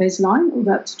is the baseline, or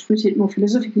that, to put it more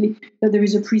philosophically, that there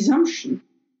is a presumption,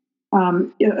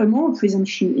 a moral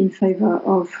presumption in favor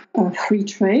of free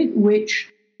trade, which,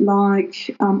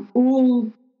 like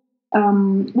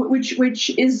which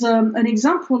is an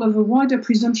example of a wider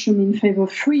presumption in favor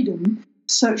of freedom,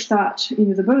 such that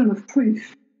the burden of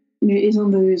proof is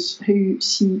on those who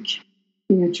seek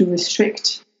to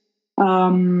restrict.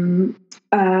 The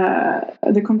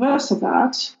converse of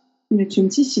that, to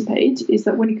anticipate, is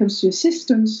that when it comes to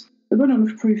assistance, the burden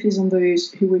of proof is on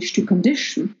those who wish to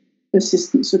condition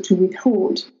assistance or to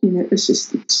withhold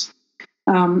assistance.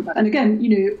 And again,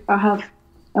 I have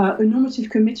a normative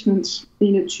commitment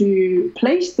to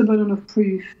place the burden of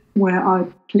proof where I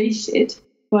place it,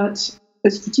 but a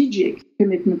strategic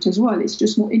commitment as well. It's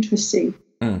just more interesting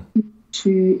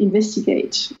to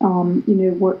investigate,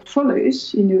 what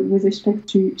follows, with respect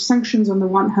to sanctions on the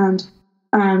one hand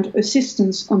and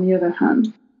assistance on the other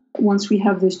hand, once we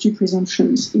have those two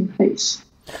presumptions in place.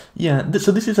 Yeah,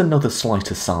 so this is another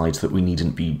slight aside that we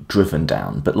needn't be driven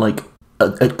down, but like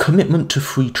a commitment to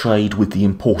free trade with the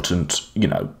important,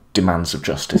 demands of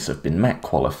justice have been met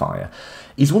qualifier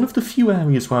is one of the few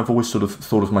areas where I've always sort of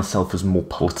thought of myself as more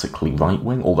politically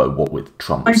right-wing, although what with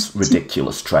Trump's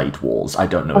ridiculous trade wars, I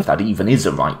don't know if that even is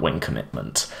a right-wing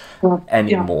commitment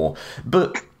anymore.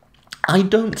 But I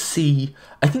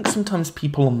think sometimes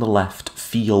people on the left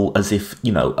feel as if,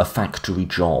 a factory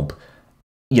job,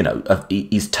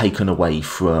 is taken away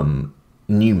from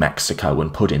New Mexico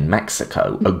and put in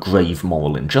Mexico. A grave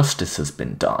moral injustice has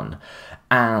been done.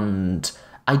 And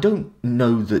I don't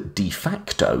know that de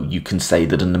facto you can say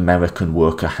that an American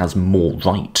worker has more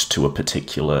right to a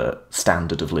particular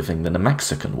standard of living than a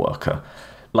Mexican worker.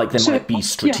 Like, there might be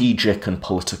strategic and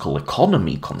political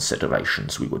economy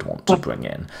considerations we would want to bring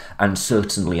in. And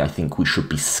certainly I think we should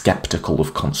be sceptical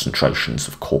of concentrations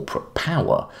of corporate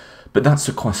power. But that's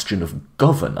a question of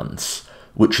governance,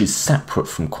 which is separate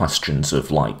from questions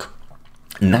of, like,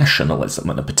 nationalism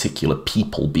and a particular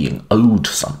people being owed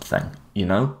something,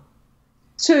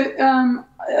 So,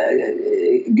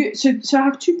 good. So I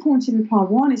have 2 points in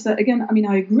part. One is that, again,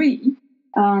 I agree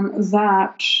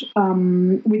that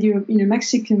with your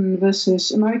Mexican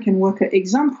versus American worker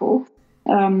example,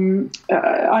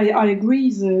 I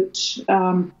agree that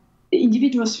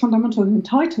individuals' fundamental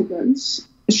entitlements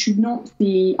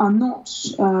are not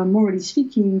morally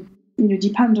speaking,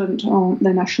 dependent on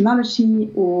their nationality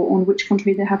or on which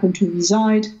country they happen to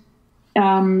reside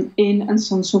in, and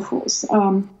so on and so forth.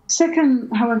 Second,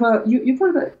 however, your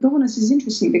point about governance is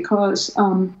interesting because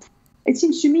it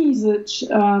seems to me that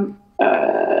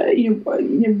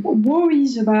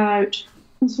worries about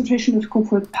concentration of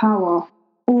corporate power,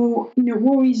 or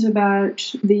worries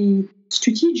about the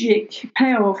strategic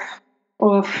payoff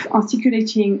of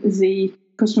articulating the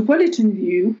cosmopolitan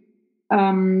view,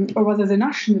 or rather the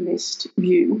nationalist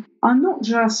view, are not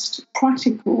just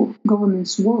practical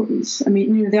governance worries.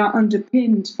 They are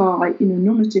underpinned by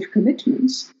normative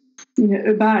commitments,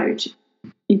 about,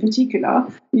 in particular,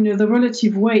 the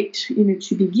relative weight,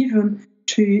 to be given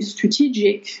to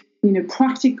strategic,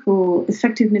 practical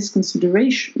effectiveness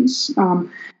considerations,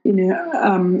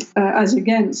 as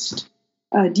against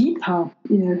deeper,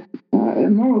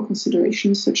 moral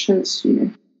considerations such as, the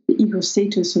ego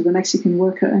status of the Mexican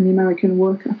worker and the American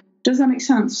worker. Does that make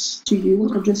sense to you,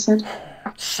 what I've just said?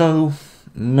 So,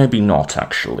 maybe not,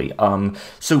 actually.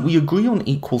 So we agree on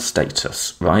equal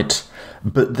status, right?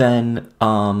 But then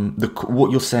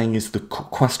what you're saying is the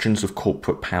questions of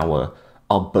corporate power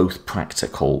are both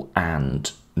practical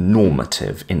and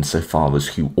normative insofar as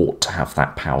who ought to have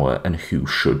that power and who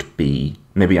should be,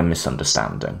 maybe I'm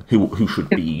misunderstanding, who should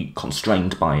be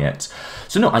constrained by it.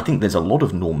 So no, I think there's a lot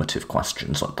of normative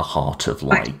questions at the heart of,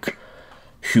 like,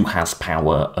 who has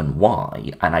power and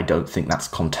why, and I don't think that's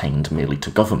contained merely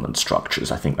to government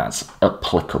structures. I think that's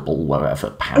applicable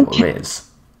wherever power is.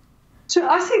 So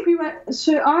I think we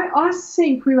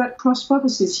were at cross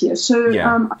purposes here. So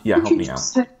help me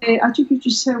out. I took you to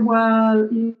say, well,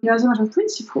 as a matter of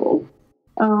principle,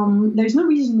 there's no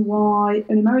reason why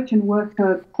an American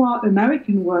worker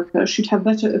should have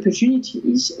better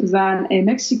opportunities than a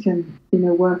Mexican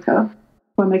worker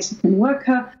or a Mexican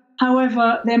worker.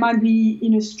 However, there might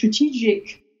be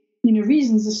strategic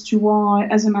reasons as to why,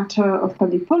 as a matter of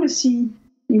public policy,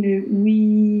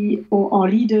 we or our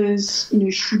leaders,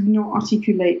 should not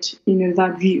articulate,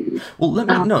 that view. Well, let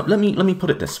me put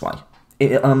it this way.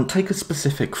 Take a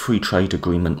specific free trade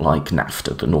agreement like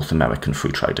NAFTA, the North American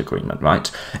Free Trade Agreement,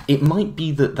 right? It might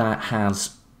be that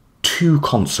has two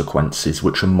consequences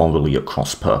which are morally at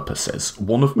cross purposes,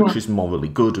 one of which is morally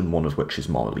good and one of which is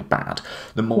morally bad.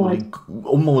 The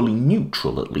morally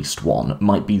neutral, at least one,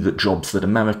 might be that jobs that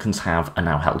Americans have are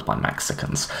now held by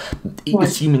Mexicans.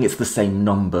 Assuming it's the same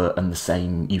number and the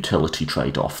same utility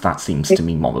trade-off, that seems to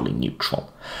me morally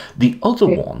neutral. The other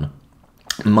one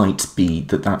might be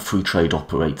that free trade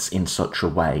operates in such a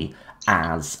way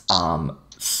as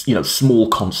small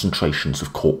concentrations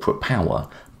of corporate power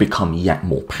become yet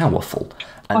more powerful,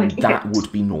 and that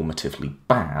would be normatively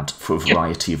bad for a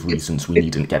variety of reasons we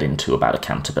needn't get into about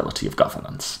accountability of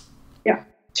governance. Yeah,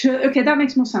 sure. Okay, that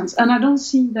makes more sense, and I don't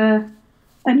see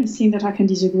anything that I can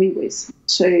disagree with.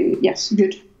 So yes,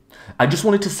 good. I just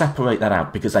wanted to separate that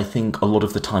out because I think a lot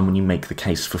of the time when you make the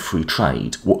case for free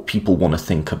trade, what people want to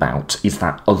think about is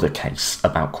that other case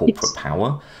about corporate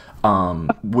power.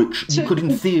 Which you could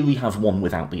in theory have one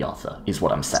without the other, is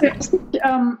what I'm saying.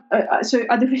 So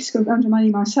at the risk of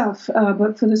undermining myself,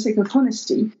 but for the sake of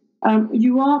honesty,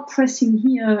 you are pressing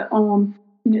here on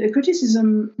a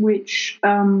criticism which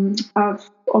I've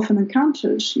often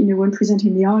encountered, when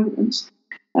presenting the arguments,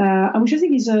 and which I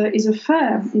think is a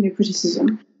fair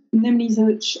criticism. Namely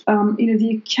that,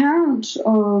 the account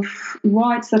of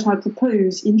rights that I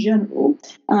propose in general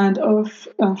and of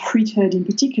free trade in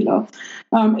particular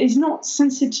is not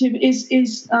sensitive,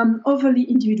 is overly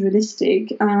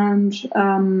individualistic and,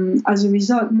 as a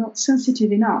result, not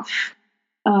sensitive enough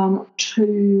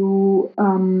to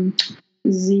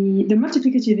the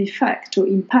multiplicative effect or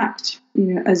impact,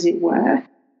 as it were,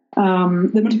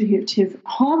 the multiplicative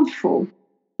harmful,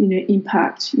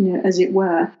 impact, as it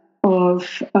were,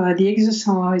 of the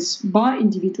exercise by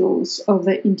individuals of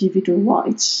their individual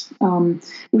rights,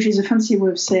 which is a fancy way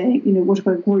of saying, what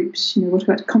about groups, what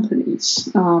about companies,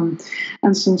 and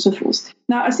so on and so forth.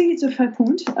 Now, I think it's a fair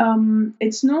point.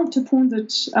 It's not a point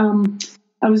that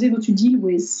I was able to deal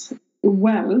with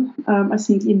well, I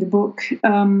think, in the book,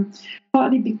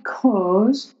 partly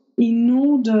because in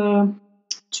order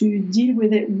to deal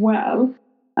with it well,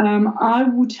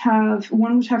 one would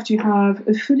have to have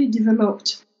a fully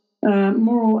developed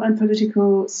moral and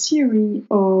political theory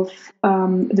of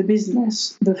the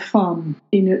business, the firm,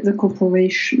 the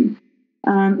corporation.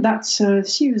 And that's a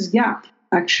serious gap,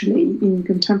 actually, in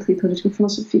contemporary political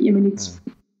philosophy. I mean,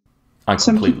 I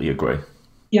completely agree.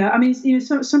 Yeah, I mean,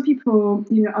 some people,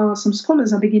 some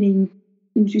scholars are beginning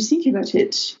to think about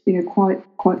it,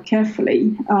 quite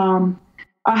carefully.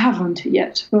 I haven't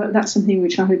yet, but that's something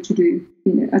which I hope to do,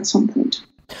 at some point.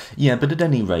 Yeah, but at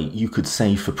any rate, you could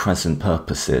say for present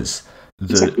purposes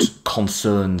that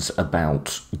concerns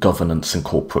about governance and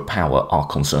corporate power are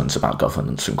concerns about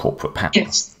governance and corporate power,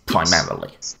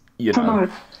 primarily.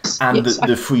 Primarily. And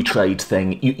the free trade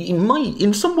thing,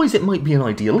 in some ways it might be an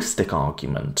idealistic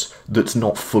argument that's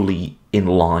not fully in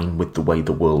line with the way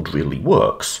the world really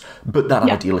works, but that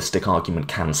idealistic argument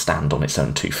can stand on its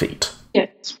own 2 feet.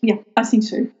 Yeah, I think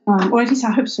so. Or at least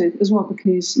I hope so as well,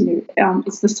 because,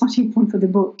 it's the starting point for the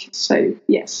book, so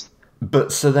yes.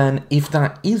 But so then, if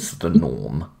that is the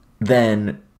norm,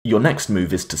 then your next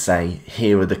move is to say,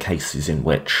 here are the cases in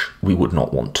which we would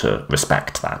not want to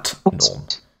respect that norm.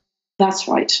 That's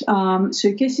right.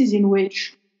 So cases in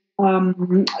which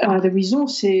the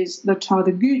resources that are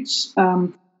the goods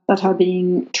that are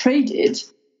being traded,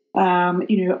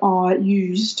 are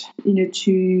used,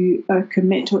 to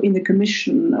commit or in the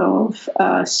commission of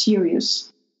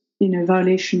serious,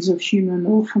 violations of human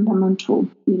or fundamental,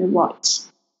 rights.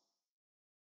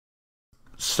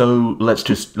 So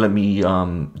let me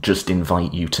just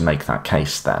invite you to make that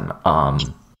case then.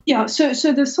 Yeah. So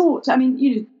the thought,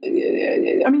 the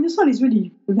thought is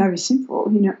really very simple.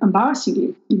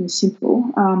 Embarrassingly,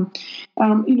 simple.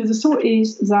 The thought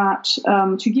is that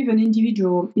to give an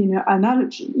individual,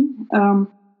 analogy,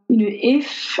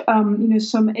 if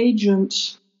some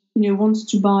agent, wants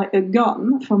to buy a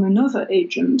gun from another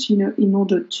agent, in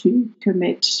order to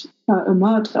commit a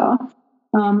murder,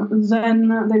 then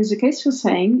there is a case for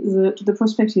saying that the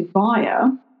prospective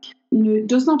buyer,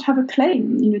 does not have a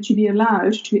claim, to be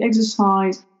allowed to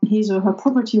exercise his or her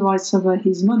property rights over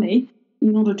his money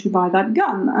in order to buy that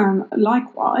gun. And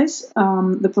likewise,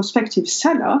 the prospective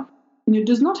seller,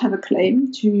 does not have a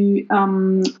claim to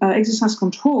exercise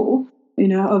control,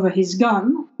 over his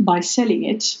gun by selling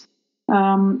it,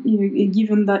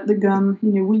 given that the gun,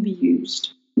 will be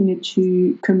used,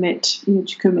 to commit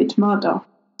murder.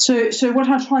 So what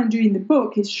I try and do in the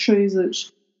book is show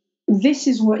that this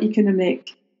is what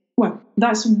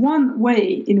that's one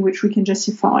way in which we can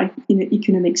justify,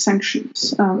 economic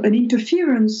sanctions. An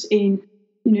interference in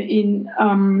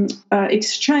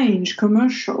exchange,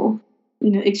 commercial,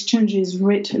 exchanges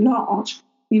writ large,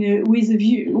 with a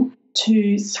view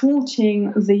to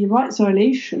thwarting the rights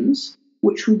violations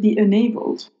which would be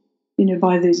enabled,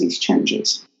 by those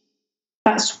exchanges.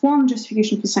 That's one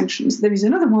justification for sanctions. There is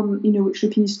another one, which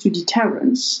appeals to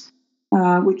deterrence,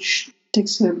 which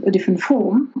takes a different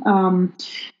form.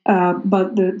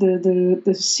 But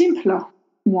the simpler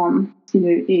one,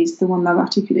 is the one I've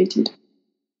articulated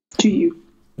to you.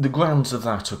 The grounds of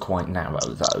that are quite narrow,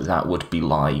 though. That would be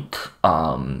like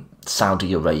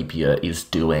Saudi Arabia is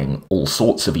doing all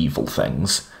sorts of evil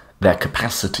things. Their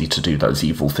capacity to do those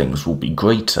evil things will be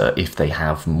greater if they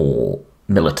have more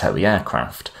military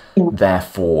aircraft. Yeah.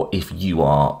 Therefore, if you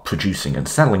are producing and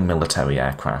selling military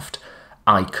aircraft,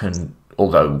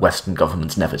 although Western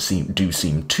governments never seem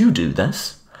to do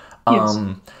this,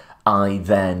 I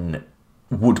then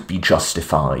would be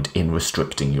justified in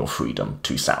restricting your freedom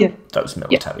to sell those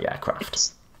military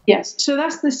aircraft. Yes, so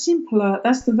that's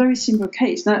the very simple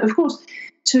case. Now, of course,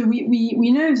 so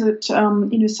we know that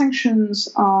sanctions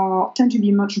tend to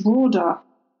be much broader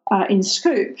in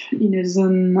scope,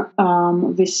 than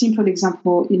the simple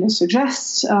example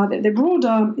suggests. They're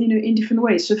broader, in different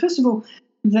ways. So first of all,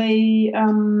 they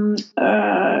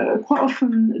quite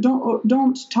often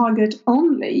don't target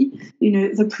only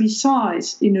the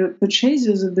precise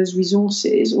purchasers of those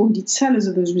resources or indeed sellers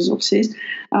of those resources,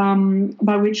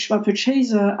 by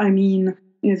purchaser I mean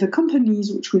the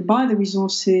companies which will buy the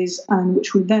resources and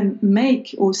which will then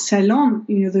make or sell on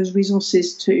those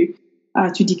resources to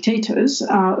to dictators,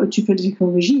 to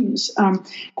political regimes.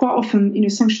 Quite often,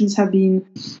 sanctions have been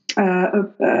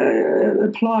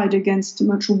applied against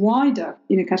much wider,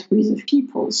 categories of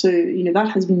people. So, that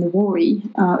has been the worry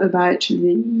about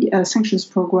the sanctions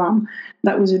program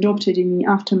that was adopted in the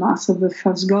aftermath of the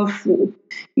first Gulf War,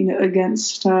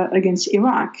 against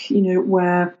Iraq,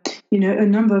 where a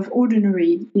number of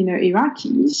ordinary,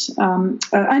 Iraqis,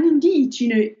 and indeed,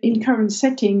 in current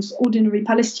settings, ordinary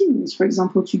Palestinians, for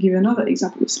example, to give another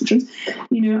example of sanctions,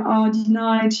 are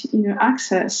denied,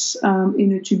 access,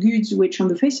 to goods which, on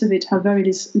the face of it, have very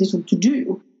little to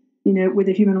do, with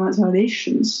the human rights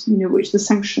violations, which the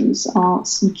sanctions are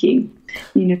seeking,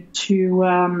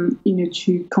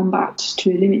 to combat, to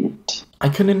eliminate. I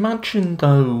can imagine,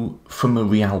 though, from a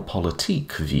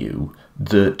realpolitik view,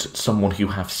 that someone who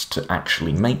has to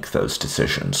actually make those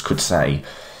decisions could say,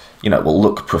 well,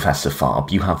 look, Professor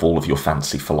Fabre, you have all of your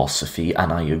fancy philosophy,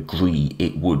 and I agree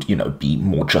it would, be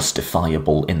more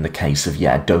justifiable in the case of,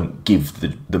 don't give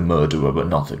the murderer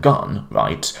another gun,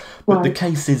 right? But right. The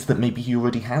case is that maybe he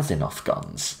already has enough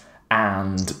guns,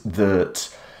 and that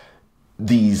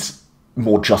these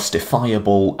more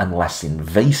justifiable and less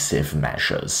invasive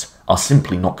measures are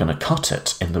simply not going to cut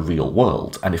it in the real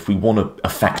world. And if we want to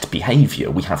affect behaviour,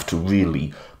 we have to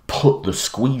really put the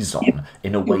squeeze on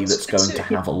in a way that's going to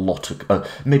have a lot of,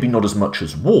 maybe not as much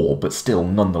as war, but still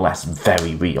nonetheless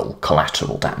very real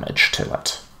collateral damage to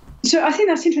it. So I think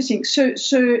that's interesting. So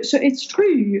it's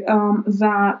true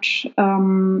that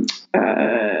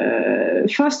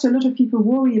first, a lot of people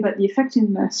worry about the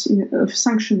effectiveness of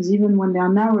sanctions, even when they are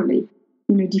narrowly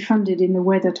defunded in the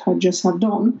way that I just have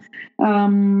done.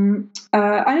 And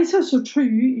it's also true,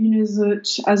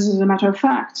 that as a matter of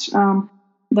fact,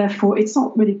 therefore, it's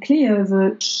not really clear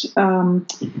that,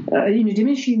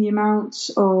 diminishing the amounts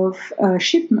of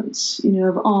shipments,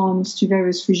 of arms to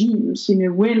various regimes,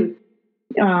 will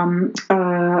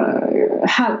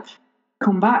help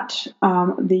combat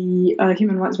the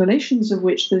human rights violations of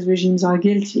which those regimes are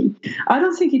guilty. I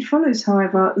don't think it follows,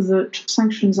 however, that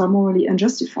sanctions are morally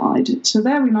unjustified. So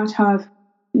there we might have,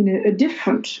 we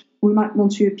might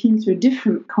want to appeal to a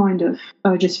different kind of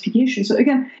justification. So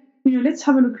again, let's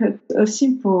have a look at a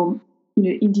simple,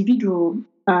 individual,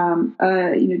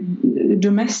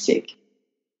 domestic,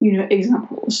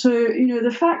 example. So,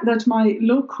 the fact that my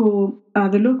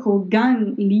the local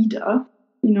gang leader,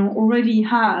 already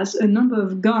has a number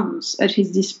of guns at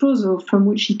his disposal from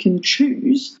which he can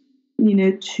choose,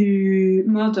 to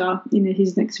murder,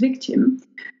 his next victim,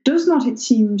 does not, it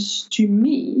seems to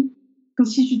me,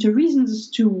 constitute a reason as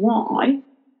to why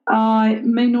I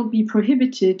may not be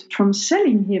prohibited from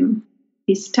selling him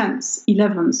his 10th,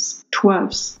 11th,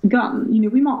 12th gun.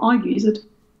 We might argue that,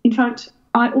 in fact,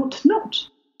 I ought not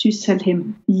to sell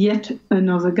him yet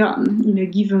another gun,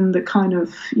 given the kind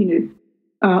of,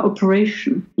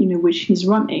 operation, which he's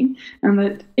running, and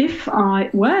that if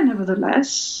I were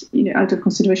nevertheless, out of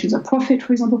considerations of profit,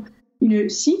 for example,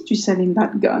 seek to sell him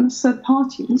that gun, third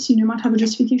parties, might have a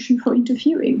justification for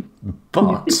interfering.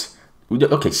 But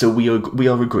okay, so we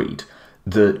are agreed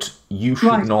that you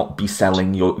should not be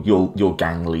selling your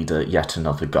gang leader yet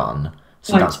another gun.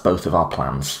 So that's both of our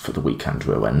plans for the weekend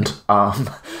ruined. But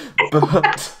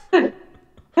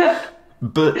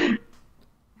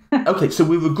okay, so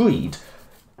we're agreed.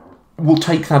 We'll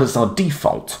take that as our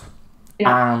default,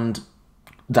 and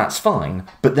that's fine.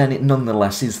 But then it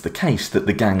nonetheless is the case that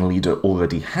the gang leader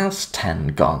already has 10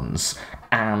 guns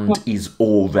and is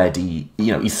already,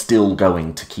 he's still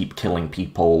going to keep killing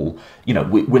people.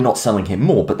 We're not selling him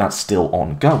more, but that's still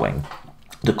ongoing.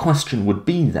 The question would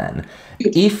be then,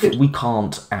 if we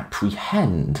can't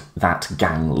apprehend that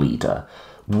gang leader,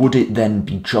 would it then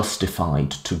be justified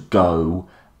to go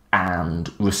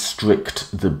and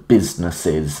restrict the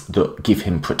businesses that give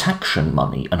him protection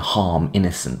money and harm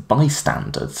innocent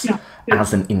bystanders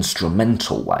as an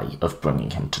instrumental way of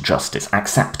bringing him to justice,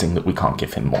 accepting that we can't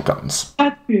give him more guns?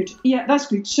 That's good. Yeah, that's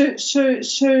good. So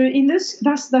in this,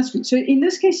 that's good. So in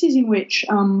those cases in which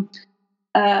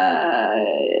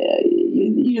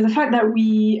the fact that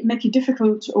we make it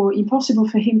difficult or impossible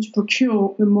for him to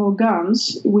procure more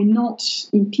guns will not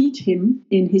impede him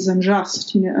in his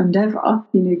unjust, endeavor,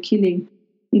 killing,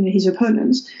 his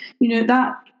opponents.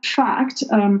 That fact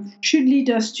should lead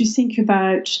us to think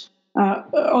about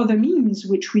other means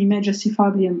which we may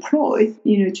justifiably employ,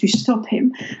 to stop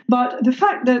him. But the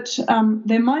fact that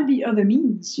there might be other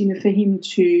means, for him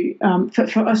to,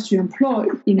 for us to employ,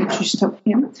 to stop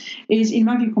him, is, in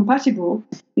my view, compatible,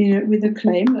 with the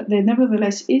claim that there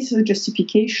nevertheless is a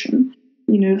justification,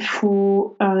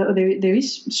 for there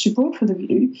is support for the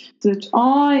view that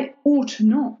I ought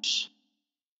not,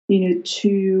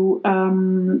 to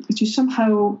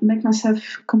somehow make myself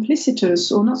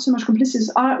complicitous, or not so much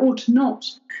complicitous. I ought not,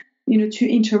 to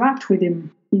interact with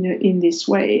him, in this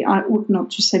way. I ought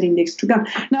not to sell index to gun.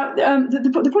 Now,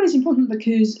 the point is important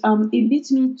because it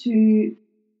leads me to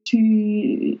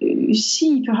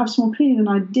see perhaps more clearly than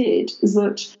I did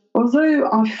that although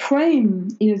I frame,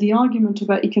 the argument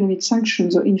about economic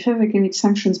sanctions or in favor of economic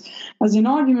sanctions as an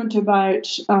argument about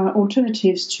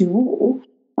alternatives to war,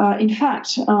 in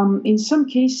fact, in some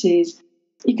cases,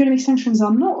 economic sanctions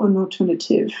are not an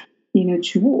alternative,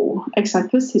 to war. Exile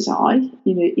pesticide,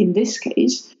 in this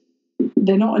case,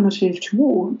 they're not an alternative to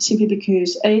war simply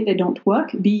because A, they don't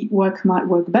work, B, work might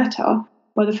work better.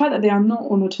 But the fact that they are not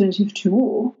an alternative to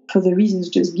war, for the reasons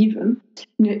just given,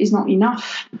 is not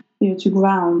enough, to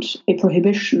ground a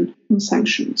prohibition on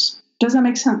sanctions. Does that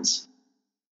make sense?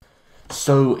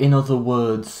 So, in other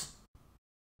words,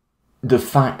 the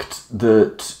fact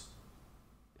that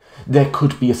there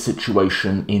could be a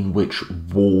situation in which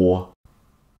war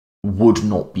would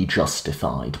not be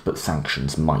justified, but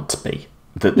sanctions might be.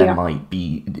 That there might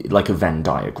be, like a Venn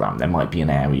diagram, there might be an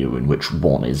area in which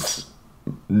one is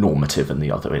normative and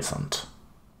the other isn't.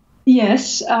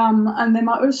 Yes, and there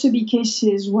might also be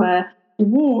cases where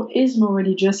war is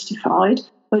morally justified,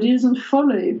 but it doesn't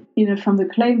follow, from the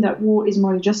claim that war is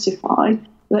morally justified,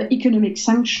 that economic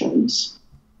sanctions,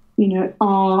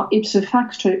 are ipso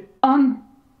facto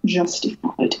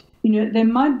unjustified. They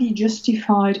might be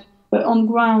justified, but on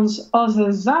grounds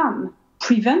other than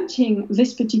preventing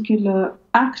this particular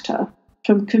actor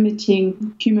from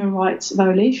committing human rights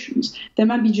violations. They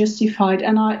might be justified,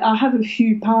 and I have a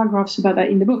few paragraphs about that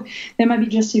in the book. They might be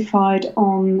justified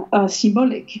on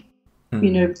symbolic, and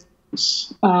they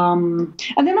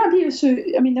might be also,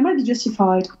 they might be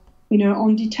justified,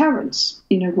 on deterrence,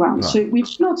 grounds. Right. So we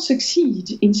should not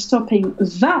succeed in stopping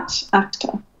that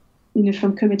actor,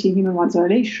 from committing human rights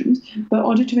violations, but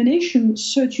our determination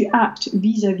so to act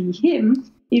vis-à-vis him,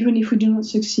 even if we do not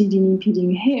succeed in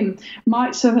impeding him,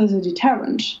 might serve as a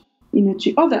deterrent,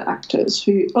 to other actors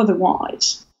who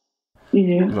otherwise,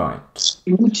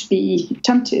 would be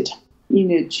tempted,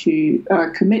 to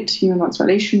commit human rights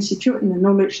violations, secure in the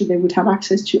knowledge that they would have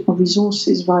access to our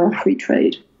resources via free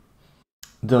trade.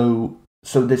 So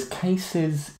there's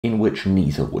cases in which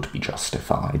neither would be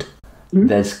justified. Mm-hmm.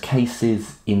 There's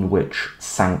cases in which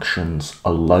sanctions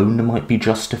alone might be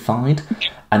justified,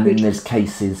 and then there's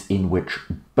cases in which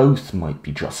both might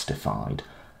be justified,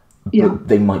 but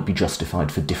they might be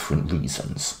justified for different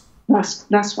reasons. That's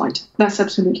right. That's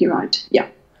absolutely right. Yeah,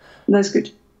 that's good.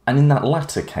 And in that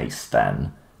latter case,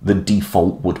 then, the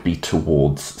default would be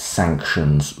towards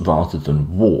sanctions rather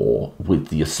than war, with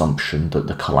the assumption that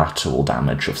the collateral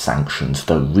damage of sanctions,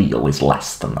 though real, is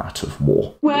less than that of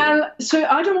war. Well, so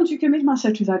I don't want to commit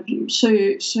myself to that view. So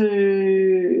it's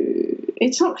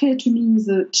not clear to me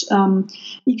that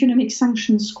economic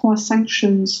sanctions, qua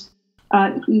sanctions,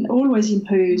 always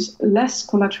impose less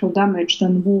collateral damage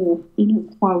than war,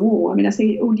 qua war. I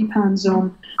think it all depends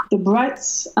on the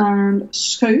breadth and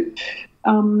scope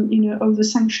of the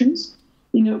sanctions,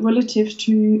 relative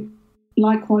to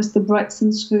likewise the breadth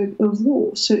and scope of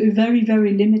war. So a very,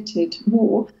 very limited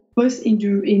war, both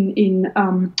in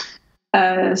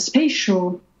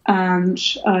spatial and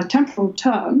temporal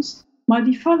terms, might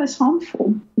be far less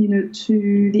harmful,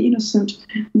 to the innocent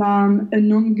than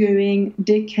an ongoing,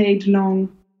 decade-long,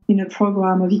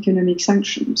 program of economic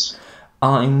sanctions.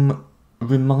 I'm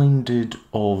reminded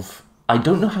of, I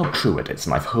don't know how true it is,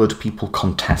 and I've heard people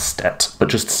contest it, but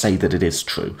just say that it is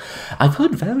true. I've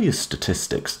heard various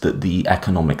statistics that the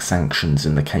economic sanctions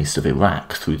in the case of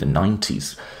Iraq through the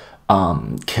 90s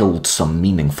killed some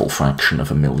meaningful fraction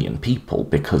of 1 million people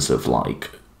because of,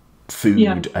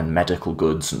 food and medical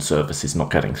goods and services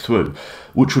not getting through,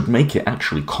 which would make it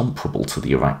actually comparable to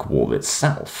the Iraq War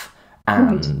itself.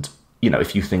 And,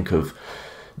 if you think of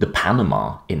the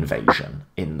Panama invasion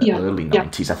in the early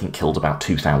 90s, I think killed about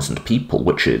 2,000 people,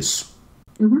 which is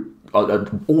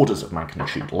orders of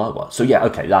magnitude lower. So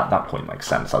that point makes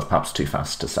sense. I was perhaps too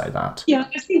fast to say that. Yeah,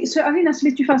 I think that's a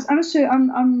bit too fast. And also,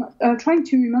 I'm trying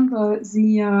to remember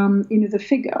the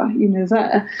figure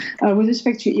there with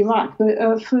respect to Iraq.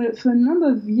 But for a number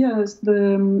of years,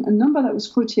 the number that was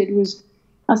quoted was,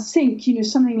 I think,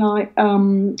 something like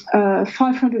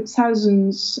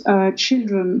 500,000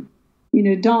 children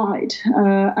died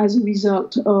as a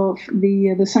result of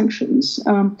the sanctions.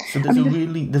 So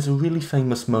there's a really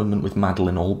famous moment with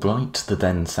Madeleine Albright, the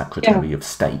then Secretary of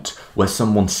State, where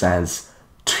someone says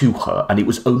to her, and it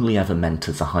was only ever meant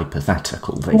as a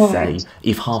hypothetical, they say,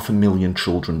 if 500,000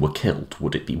 children were killed,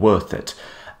 would it be worth it?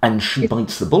 And she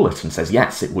bites the bullet and says,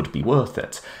 yes, it would be worth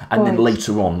it. And then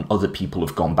later on, other people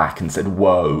have gone back and said,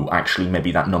 whoa, actually,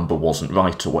 maybe that number wasn't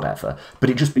right or whatever.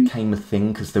 But it just became a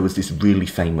thing because there was this really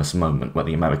famous moment where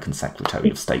the American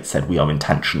Secretary of State said, we are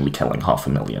intentionally killing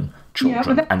 500,000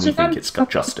 children, and we think it's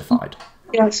justified.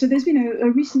 Yeah, so there's been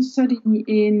a recent study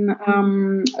in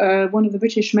one of the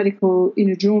British medical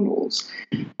journals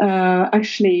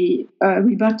actually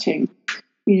rebutting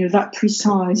that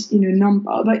precise,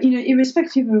 number. But,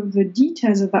 irrespective of the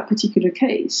details of that particular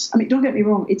case, I mean, don't get me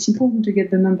wrong, it's important to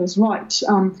get the numbers right.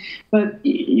 But,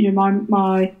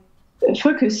 my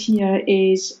focus here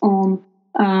is on,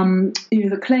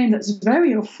 the claim that's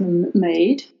very often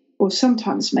made, or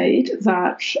sometimes made,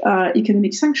 that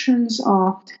economic sanctions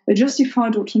are a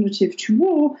justified alternative to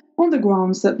war on the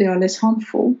grounds that they are less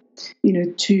harmful,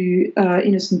 to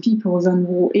innocent people than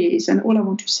war is. And all I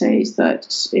want to say is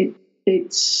that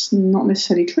it's not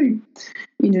necessarily true,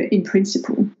 in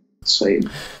principle. So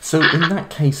in that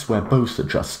case where both are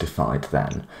justified,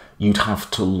 then you'd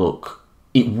have to look.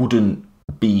 It wouldn't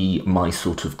be my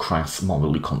sort of crass,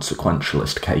 morally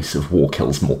consequentialist case of war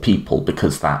kills more people,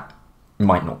 because that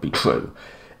might not be true.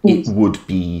 It would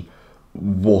be,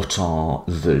 what are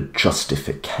the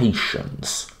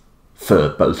justifications for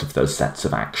both of those sets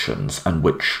of actions, and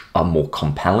which are more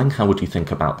compelling? How would you think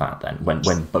about that then, when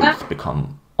both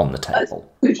become on the table?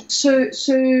 So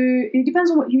it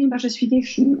depends on what you mean by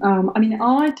justification. I want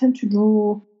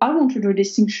to draw a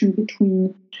distinction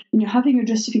between having a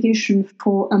justification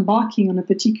for embarking on a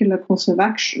particular course of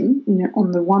action,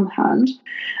 on the one hand,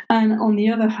 and on the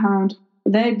other hand,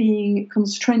 there being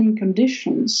constraining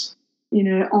conditions,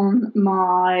 on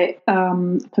my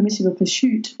permissible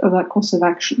pursuit of that course of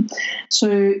action.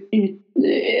 So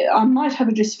I might have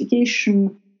a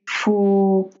justification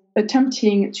for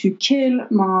attempting to kill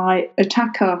my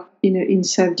attacker, in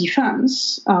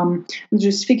self-defense. The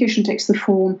justification takes the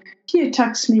form: he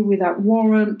attacks me without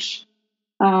warrant.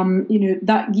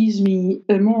 That gives me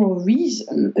a moral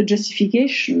reason, a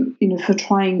justification, for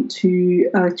trying to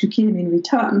kill him in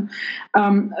return.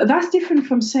 That's different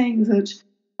from saying that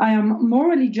I am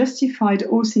morally justified,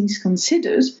 all things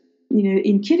considered,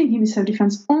 in killing him in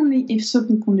self-defense only if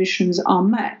certain conditions are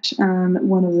met. And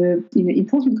one of the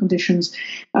important conditions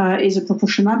is a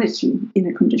proportionality in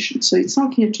a condition. So it's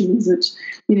not clear to me that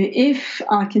if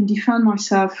I can defend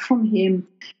myself from him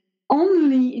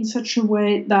only in such a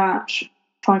way that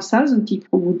 5,000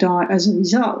 people would die as a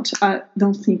result, I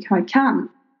don't think I can,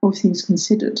 all things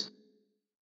considered,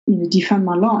 defend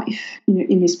my life,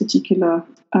 in this particular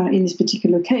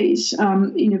case.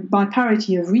 By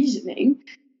parity of reasoning,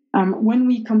 when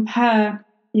we compare,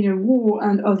 war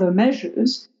and other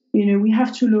measures, we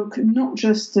have to look not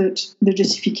just at the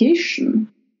justification,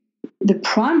 the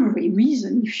primary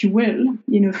reason, if you will,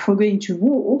 for going to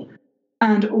war,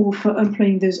 and or for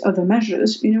employing those other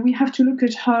measures. We have to look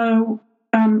at how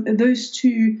those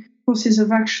two courses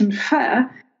of action fare,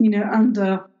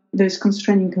 under those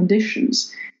constraining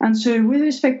conditions. And so with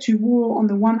respect to war on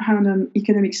the one hand and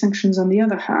economic sanctions on the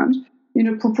other hand,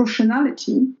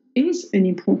 proportionality is an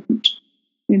important,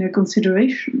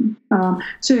 consideration.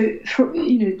 To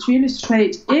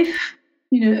illustrate, if,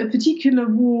 a particular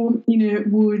war,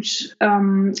 would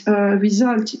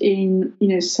result in,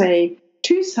 say,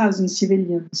 2,000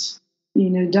 civilians,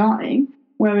 dying,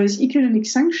 whereas economic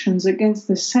sanctions against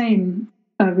the same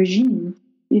regime,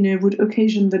 would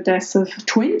occasion the death of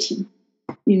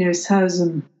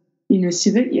 20,000,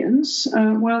 civilians.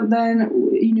 Well, then,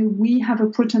 we have a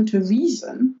potent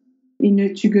reason,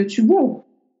 to go to war,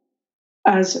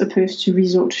 as opposed to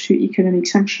resort to economic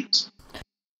sanctions.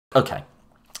 Okay,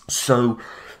 so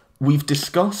we've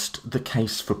discussed the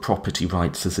case for property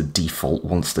rights as a default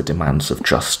once the demands of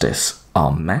justice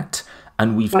are met,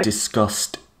 and we've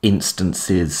discussed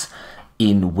instances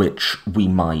in which we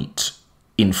might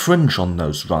infringe on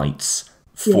those rights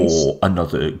for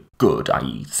another good,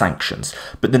 i.e. sanctions.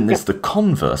 But then there's the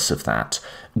converse of that,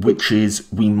 which is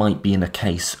we might be in a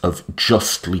case of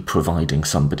justly providing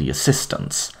somebody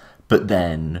assistance, but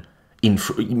then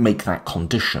make that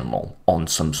conditional on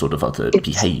some sort of other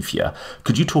behaviour.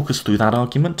 Could you talk us through that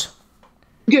argument?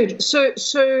 Good. So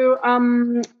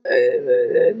the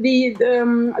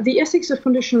ethics of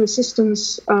conditional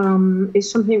assistance is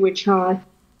something which I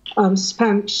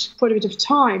spent quite a bit of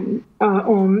time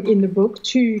on in the book,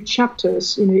 2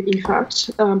 chapters, in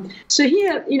fact. So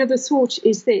here, the thought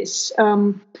is this: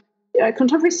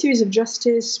 contemporary theories of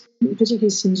justice, particularly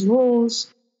since Rawls,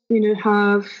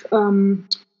 have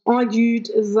argued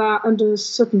that under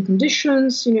certain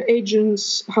conditions,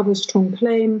 agents have a strong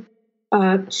claim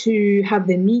to have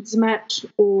their needs met,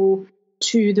 or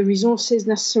to the resources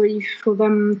necessary for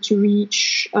them to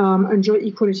reach, enjoy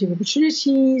equality of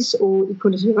opportunities or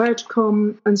equality of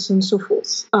outcome, and so on and so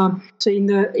forth. So in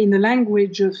the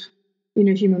language of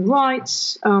human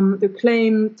rights, the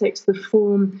claim takes the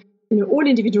form, all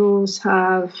individuals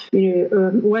have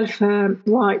welfare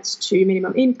rights to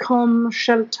minimum income,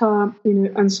 shelter,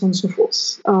 and so on and so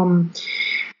forth.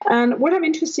 And what I'm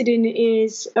interested in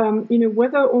is,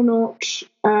 whether or not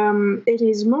it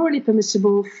is morally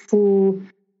permissible for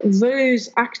those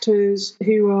actors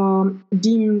who are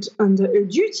deemed under a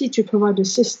duty to provide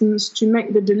assistance to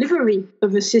make the delivery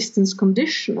of assistance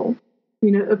conditional,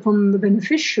 upon the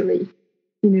beneficiary,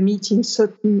 meeting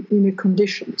certain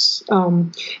conditions.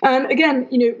 And again,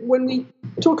 when we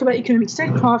talk about economic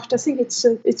statecraft, I think it's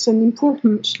an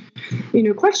important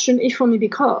question, if only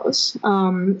because,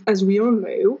 as we all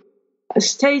know,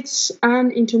 states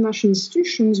and international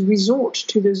institutions resort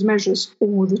to those measures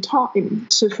all the time.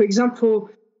 So, for example,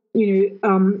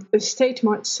 a state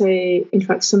might say, in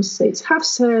fact, some states have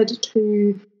said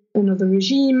to another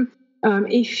regime,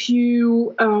 if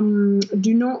you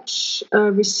do not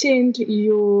rescind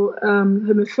your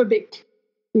homophobic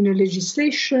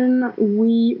legislation,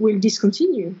 we will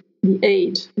discontinue the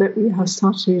aid that we have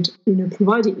started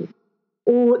providing you.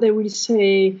 Or they will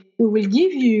say, we will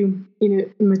give you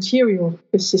material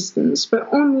assistance, but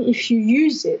only if you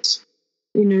use it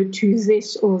to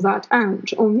this or that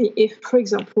end. Only if, for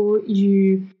example,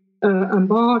 you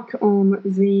embark on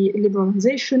the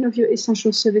liberalization of your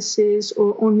essential services,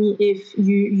 or only if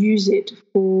you use it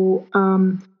for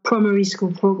primary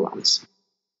school programs.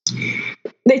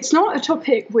 It's not a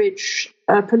topic which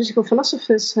political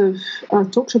philosophers have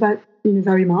talked about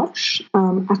very much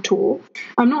at all.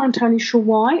 I'm not entirely sure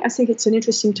why. I think it's an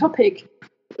interesting topic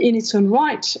in its own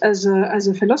right as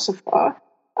a philosopher,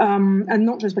 and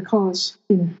not just because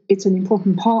it's an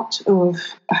important part of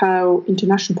how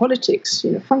international politics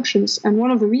functions. And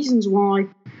one of the reasons why,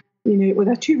 well,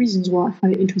 there are two reasons why I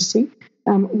find it interesting.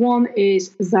 One is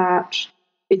that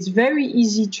it's very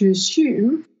easy to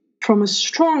assume from a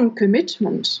strong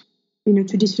commitment to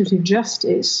distributive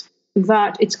justice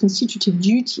that its constitutive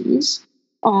duties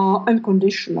are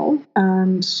unconditional,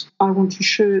 and I want to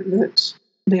show that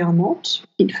they are not,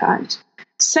 in fact.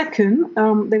 Second,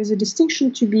 there is a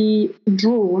distinction to be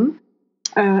drawn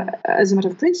as a matter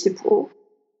of principle,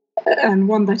 and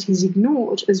one that is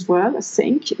ignored as well, I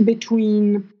think,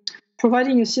 between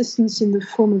providing assistance in the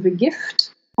form of a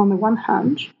gift on the one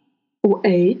hand, or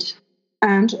aid,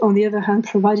 and on the other hand,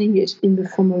 providing it in the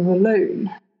form of a loan.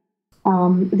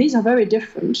 These are very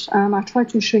different, and I try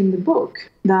to show in the book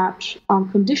that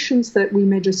conditions that we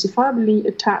may justifiably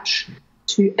attach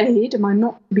to aid might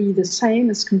not be the same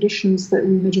as conditions that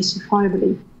we may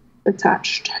justifiably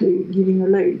attach to giving a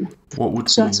loan. What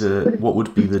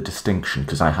would be the distinction?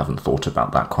 Because I haven't thought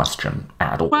about that question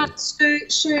at all. Well, so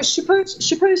suppose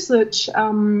that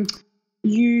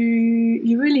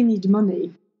you really need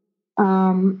money.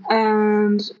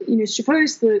 And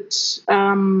suppose that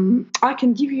I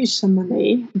can give you some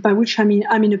money, by which I mean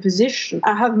I'm in a position,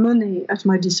 I have money at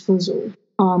my disposal.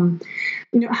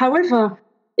 However,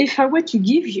 if I were to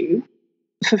give you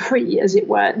for free, as it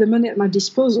were, the money at my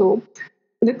disposal,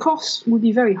 the cost would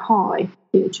be very high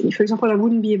to me. For example, I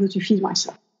wouldn't be able to feed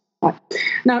myself. Right.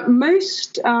 Now,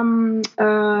 most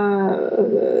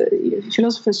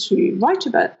philosophers who write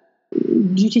about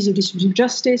duties of distributive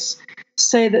justice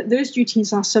say that those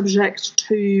duties are subject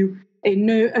to a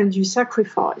no undue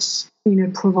sacrifice,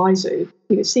 proviso.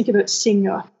 Think about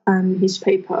Singer and his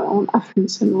paper on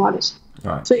affluence and morality.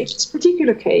 Right. So in this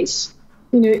particular case,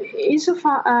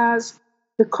 insofar as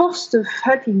the cost of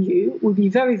helping you would be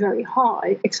very, very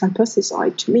high, ex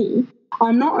hypothesi to me,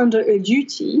 I'm not under a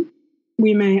duty,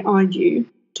 we may argue,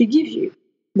 to give you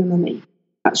the money.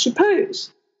 I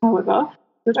suppose, however,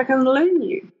 that I can loan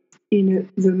you,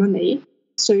 the money,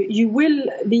 so you will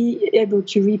be able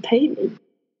to repay me.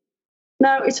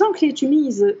 Now, it's unclear to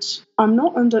me that I'm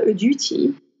not under a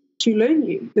duty to loan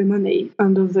you the money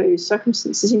under those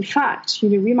circumstances. In fact,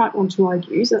 we might want to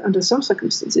argue that under some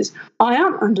circumstances, I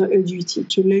am under a duty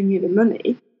to loan you the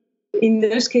money in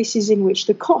those cases in which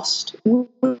the cost would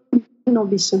not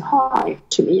be so high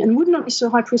to me, and would not be so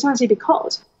high precisely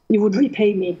because you would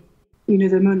repay me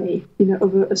the money,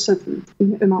 over a certain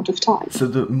amount of time. So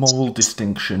the moral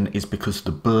distinction is because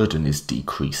the burden is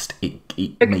decreased.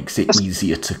 It makes it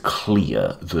easier to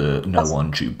clear the no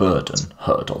undue burden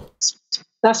hurdle.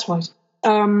 That's right.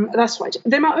 That's right.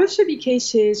 There might also be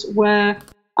cases where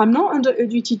I'm not under a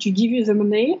duty to give you the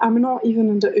money. I'm not even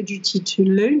under a duty to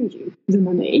loan you the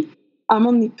money. I'm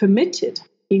only permitted,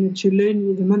 to loan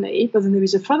you the money. But then there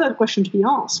is a further question to be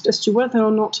asked as to whether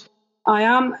or not I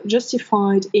am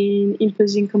justified in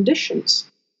imposing conditions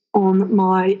on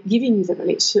my giving you the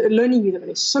money, so loaning you the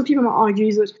money. Some people might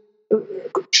argue that,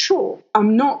 sure,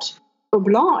 I'm not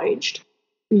obliged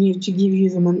to give you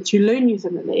the money, to loan you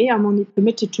the money. I'm only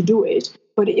permitted to do it.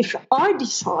 But if I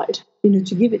decide,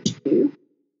 to give it to you,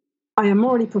 I am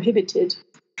morally prohibited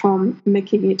from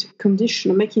making it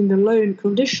conditional, making the loan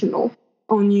conditional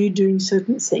on you doing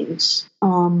certain things.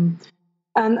 And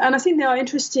I think there are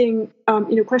interesting,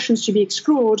 questions to be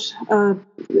explored,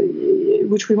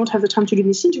 which we won't have the time to do in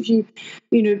this interview.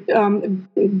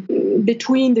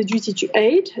 Between the duty to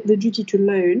aid, the duty to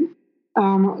loan,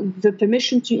 the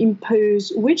permission to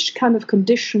impose which kind of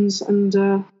conditions and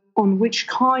on which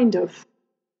kind of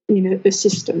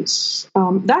assistance.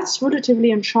 That's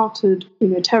relatively uncharted,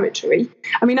 territory.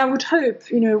 I mean, I would hope,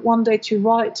 one day to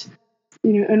write,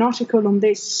 an article on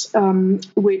this,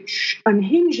 which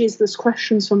unhinges those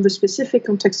questions from the specific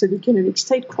context of economic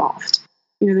statecraft,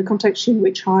 the context in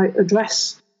which I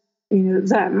address,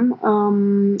 them.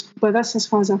 But that's as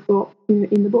far as I've got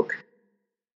in the book.